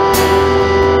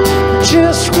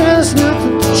just when there's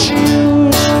nothing to choose.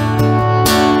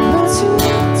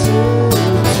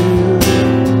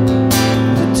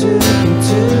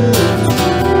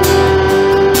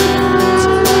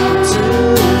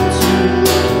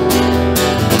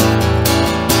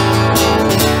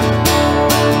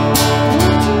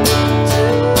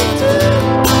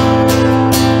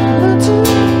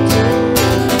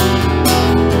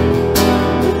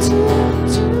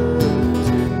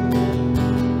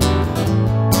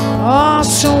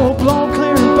 So we'll blow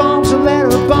clearing bombs and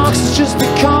letterboxes just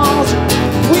because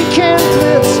we can't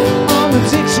blitz on the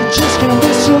Dixie, just can't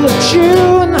whistle a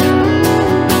tune.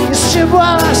 You sit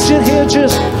while I sit here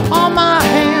just on my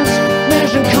hands,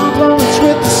 measuring compliments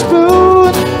with the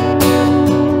spoon.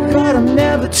 But I'm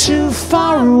never too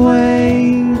far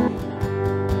away.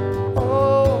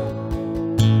 Oh,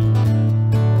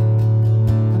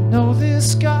 I know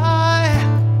this guy.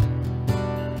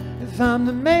 If I'm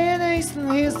the mayonnaise, then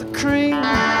here's the cream.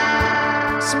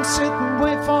 Some sit and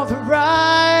wait for the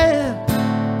ride,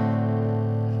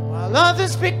 while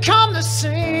others become the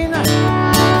scene.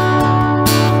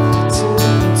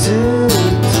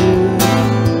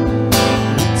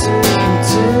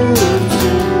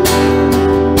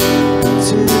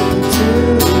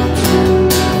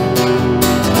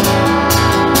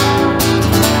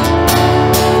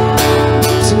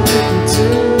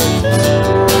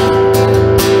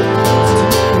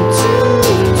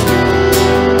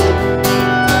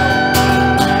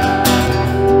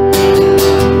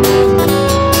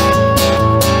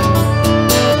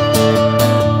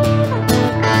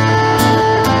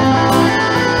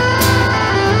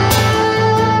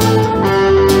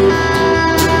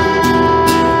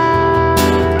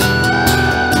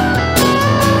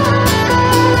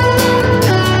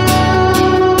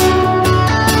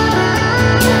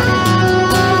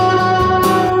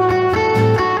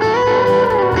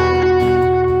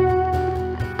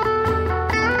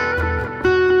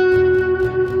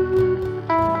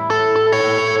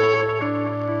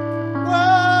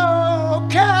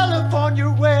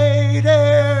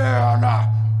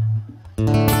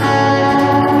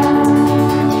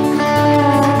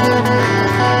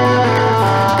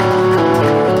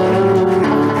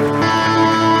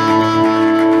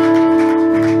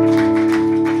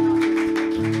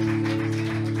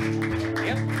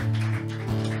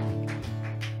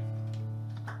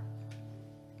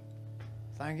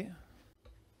 Thank you.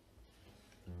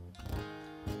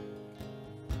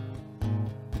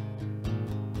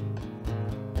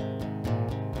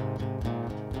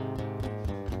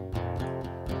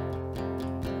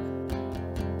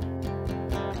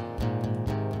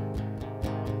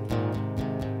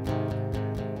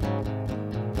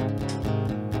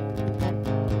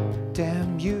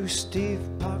 Damn you, Steve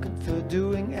Pocket, for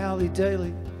doing Alley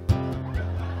Daily.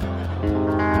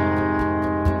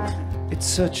 It's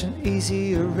such an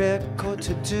easy record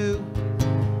to do.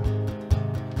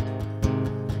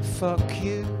 Fuck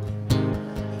you,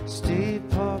 Steve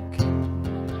Pocket.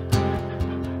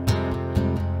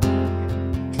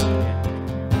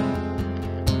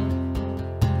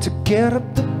 To get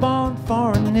up the barn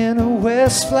for an inner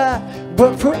west flat,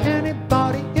 work for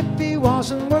anybody if he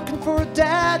wasn't working for a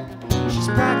dad. She's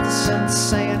practicing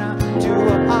saying I do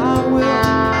what I will,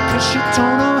 'cause she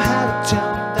don't know how to tell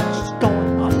me that she's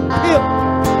going uphill.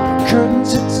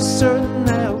 Curtains, it's a certain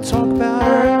they'll talk about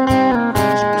her.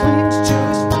 She clings to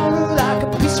his photo like a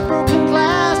piece of broken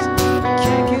glass.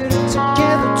 Can't get it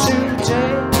together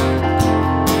today.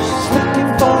 She's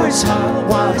looking for his heart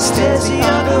while he stares the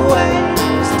other way.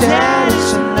 His dad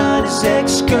is a nut, his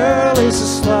ex-girl is a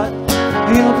slut.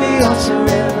 He'll be off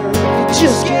forever if we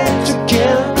just get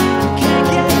together.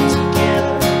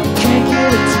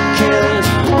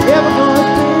 Ever gonna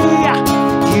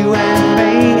be you and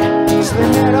me? So they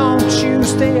met on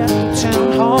Tuesday at the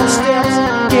town hall steps,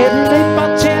 getting late by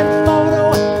 10 photo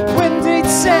when they'd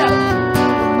said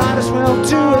we might as well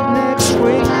do it next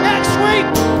week. Next week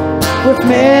we've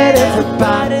met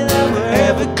everybody that we're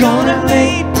ever gonna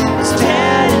meet. His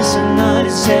dad is a nut,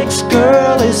 his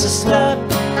ex-girl is a slut.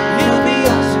 He'll be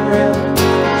ours forever.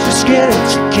 Just get it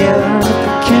together. If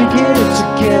we can't get it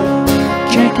together,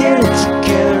 can't get it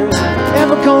together.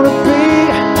 Ever gonna be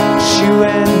you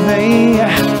and me?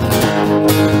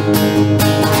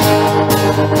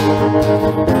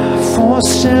 For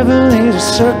 24/7 need a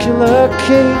circular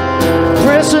key.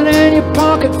 Press it in your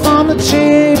pocket from the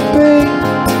TV.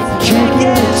 Can't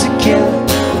get it together,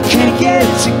 can't get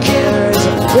it together. Is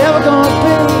it ever gonna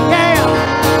be?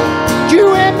 Yeah,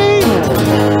 you and me.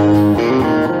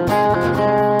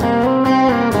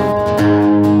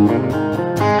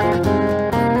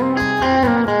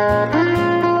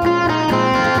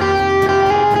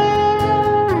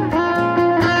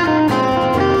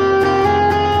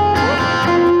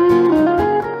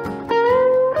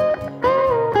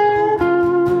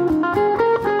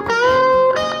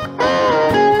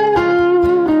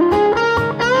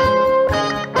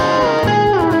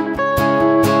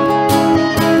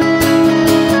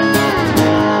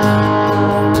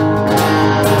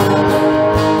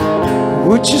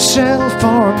 Would you settle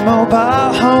for a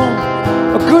mobile home,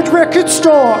 a good record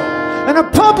store, and a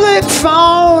public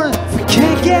phone? If we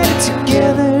can't get it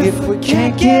together, if we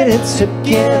can't get it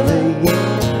together, yeah.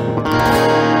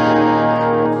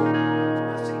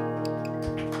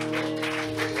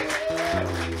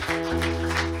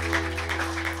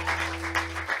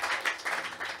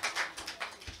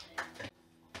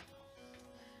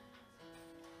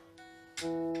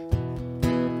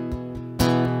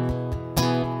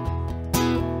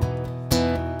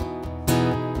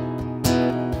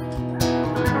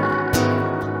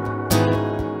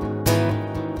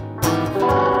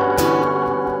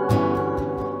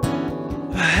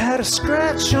 A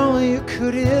scratch only you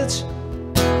could hit,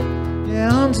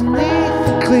 yeah, underneath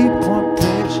the Cleveland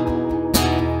bridge.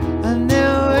 And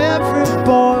now every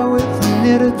boy with a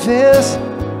knitted vest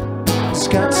has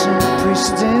got some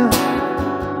precedent.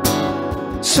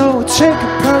 So we take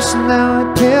a personality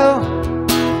pill,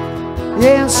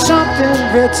 yeah, and something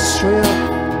red to swill.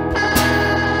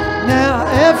 Now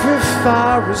every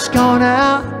fire is gone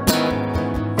out,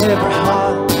 every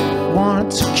heart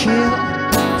wanted to kill.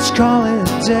 Let's call it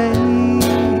a day.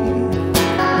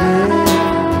 Yeah, yeah.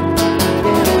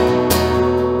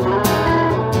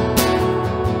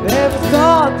 Every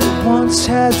thought that once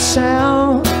had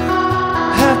sound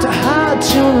have to hide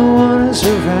till no one is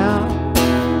around.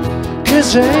 'Cause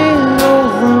there ain't no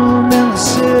room in the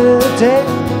city.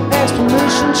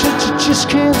 Explanations that you just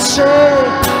can't say.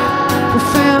 We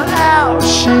found out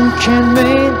shame can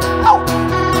mean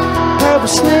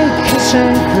every sneakers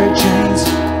and great jeans.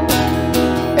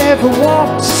 Every walk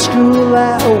to school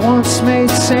that once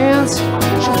made sense,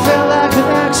 she felt like an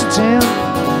accident.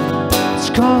 Let's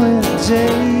call it a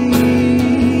day.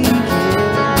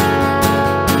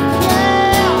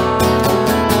 Yeah.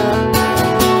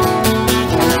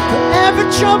 For every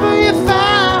trouble you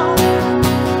found,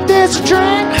 there's a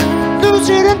drink, lose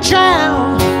it and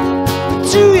drown.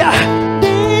 Do ya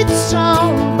need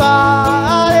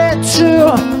somebody to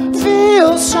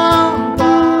feel somebody?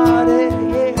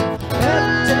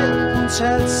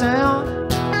 Sad sound,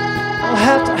 I'll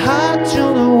have to hide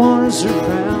till no one is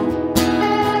around.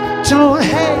 Don't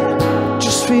hate,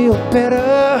 just feel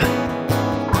better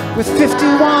with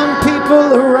 51 people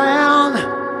around.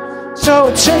 So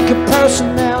take a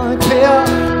personality pill,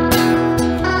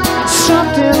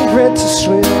 something red to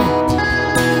swill.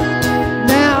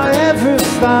 Now every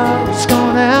fire's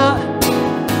gone out,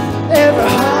 every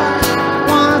heart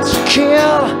wants to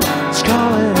kill. Let's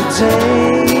call it a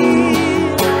day.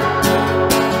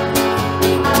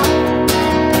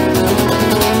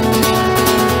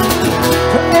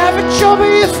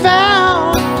 Trouble you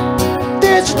found,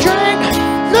 there's a drink,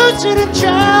 lose it in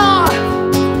jar.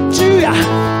 Do ya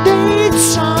need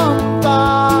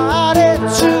somebody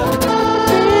to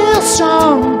feel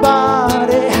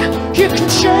somebody? You can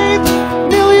shave a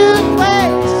million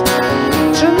ways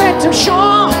to make them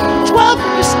sure 12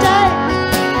 mistakes.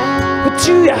 But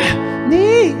do ya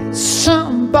need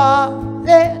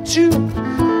somebody to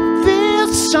feel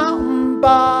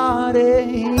somebody?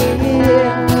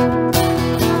 Yeah.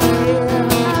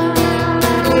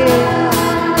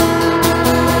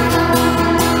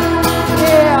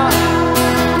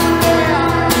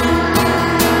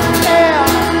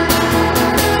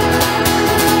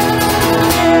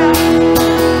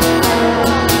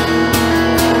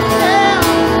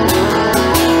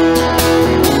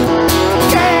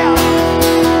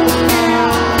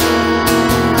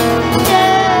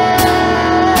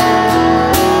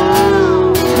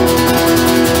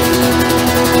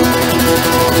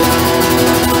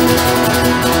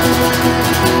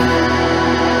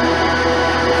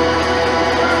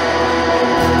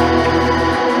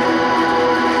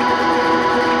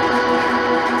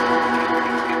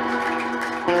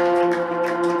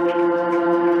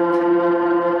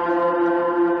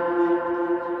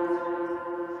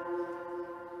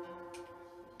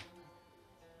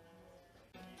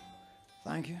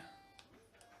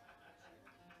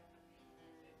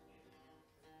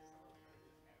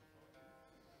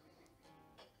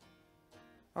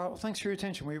 All right, well, thanks for your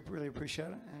attention. We really appreciate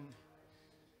it. And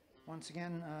once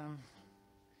again,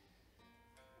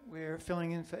 we're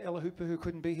filling in for Ella Hooper, who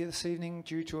couldn't be here this evening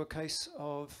due to a case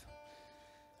of...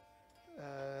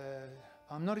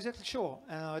 I'm not exactly sure,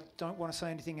 and I don't want to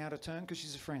say anything out of turn because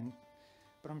she's a friend,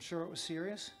 but I'm sure it was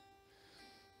serious.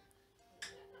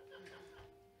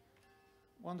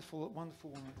 Wonderful, wonderful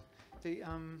woman.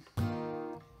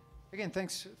 Again,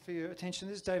 thanks for your attention.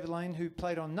 This is David Lane, who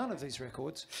played on none of these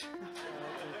records.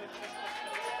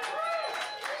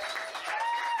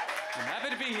 I'm happy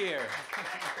to be here.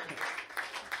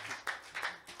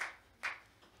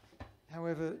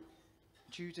 However,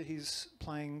 due to his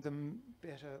playing them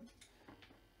better,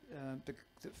 the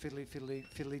fiddly, fiddly,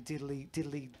 fiddly, diddly,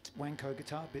 diddly, wanko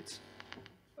guitar bits,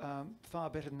 far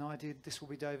better than I did, this will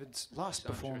be David's last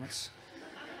performance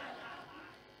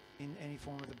in any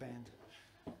form of the band.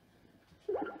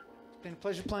 It's been a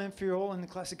pleasure playing for you all in the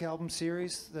classic album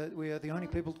series. That we are the only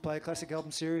people to play a classic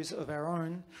album series of our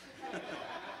own.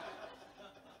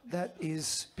 That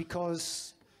is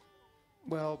because,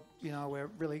 well, you know, we're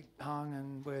really hung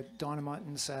and we're dynamite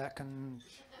in the sack and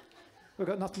we've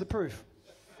got nothing to prove.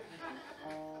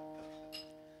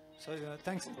 So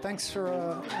thanks for...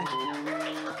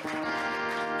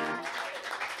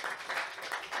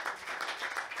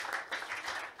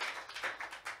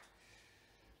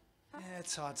 Yeah,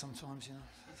 it's hard sometimes, you know.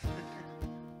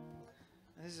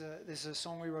 There's a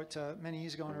song we wrote many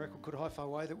years ago on a record called Hi-Fi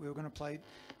Way that we were going to play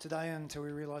today until we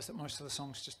realised that most of the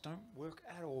songs just don't work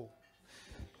at all.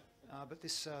 But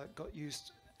this got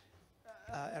used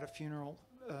at a funeral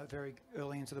very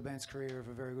early into the band's career of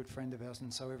a very good friend of ours,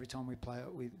 and so every time we play it,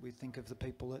 we think of the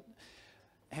people that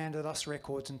handed us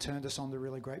records and turned us on to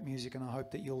really great music, and I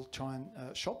hope that you'll try and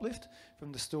shoplift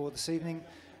from the store this evening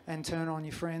and turn on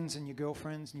your friends and your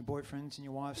girlfriends and your boyfriends and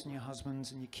your wives and your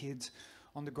husbands and your kids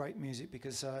on the great music,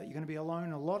 because you're going to be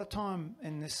alone a lot of time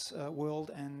in this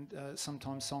world, and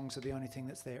sometimes songs are the only thing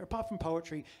that's there. Apart from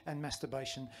poetry and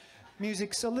masturbation,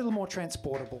 music's a little more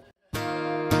transportable.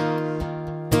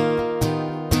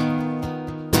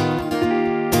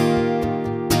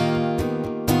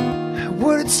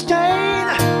 Would it stain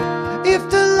if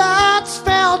the lights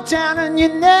fell down on your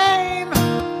name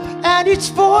and its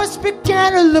voice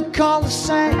began to look all the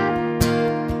same?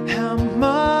 How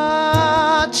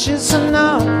much is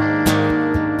enough?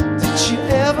 Did you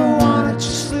ever want to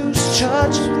just lose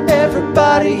touch with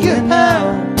everybody you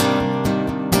know?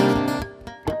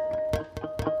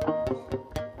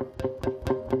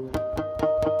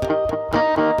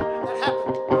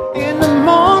 In the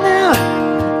morning,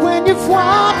 when you've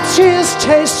wiped his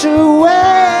taste away,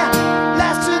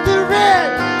 last of the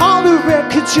red, all the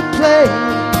records you play.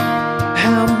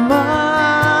 How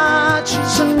much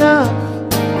is enough?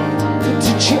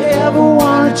 Did you ever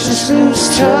want to just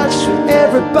lose touch with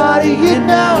everybody you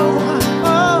know?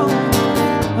 Oh,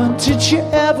 did you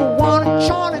ever want to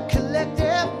join a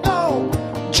collective? No,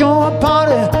 join a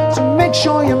party to make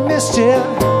sure you missed it.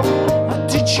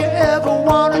 Did you ever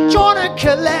want to join a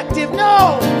collective?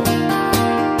 No.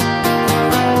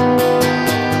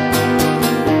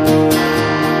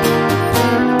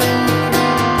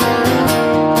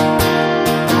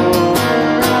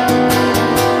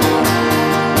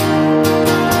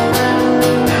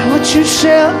 Would you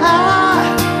sell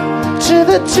out to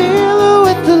the dealer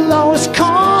with the lowest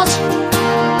cost,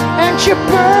 and you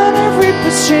burn every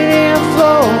Brazilian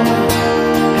floor?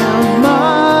 How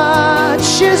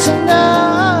much is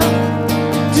enough?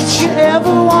 Did you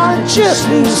ever want to just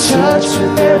lose touch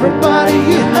with everybody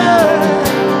you know?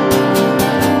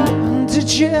 Did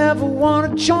you ever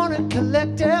want to join a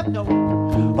collective? No.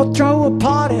 Or throw a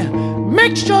party,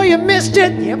 make sure you missed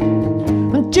it? Yep.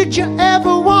 Did you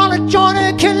ever want to join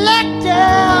a collective?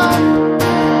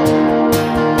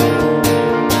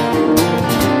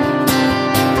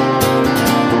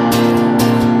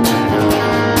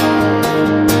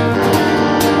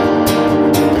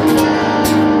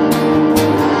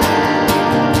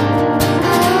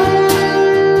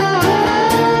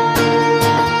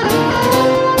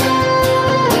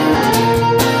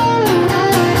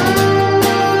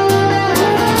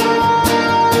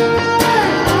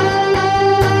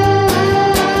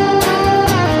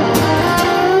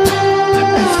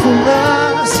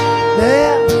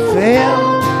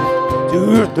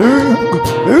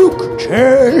 You could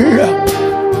tell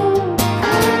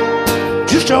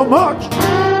just how much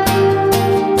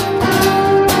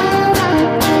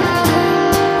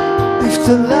if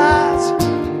the lights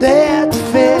that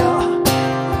fell,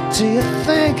 do you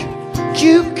think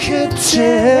you could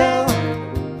tell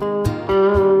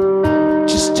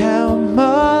just how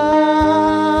much?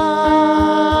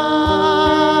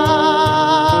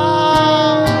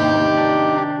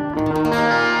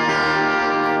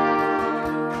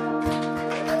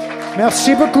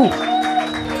 Merci beaucoup.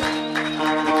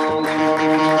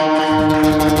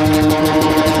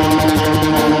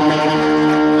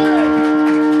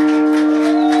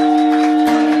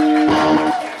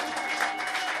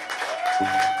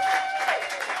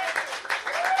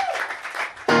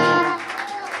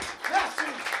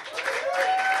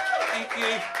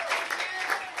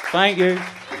 Thank you.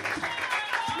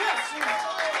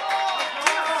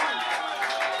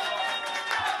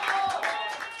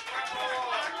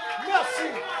 Merci.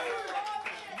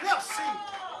 Merci.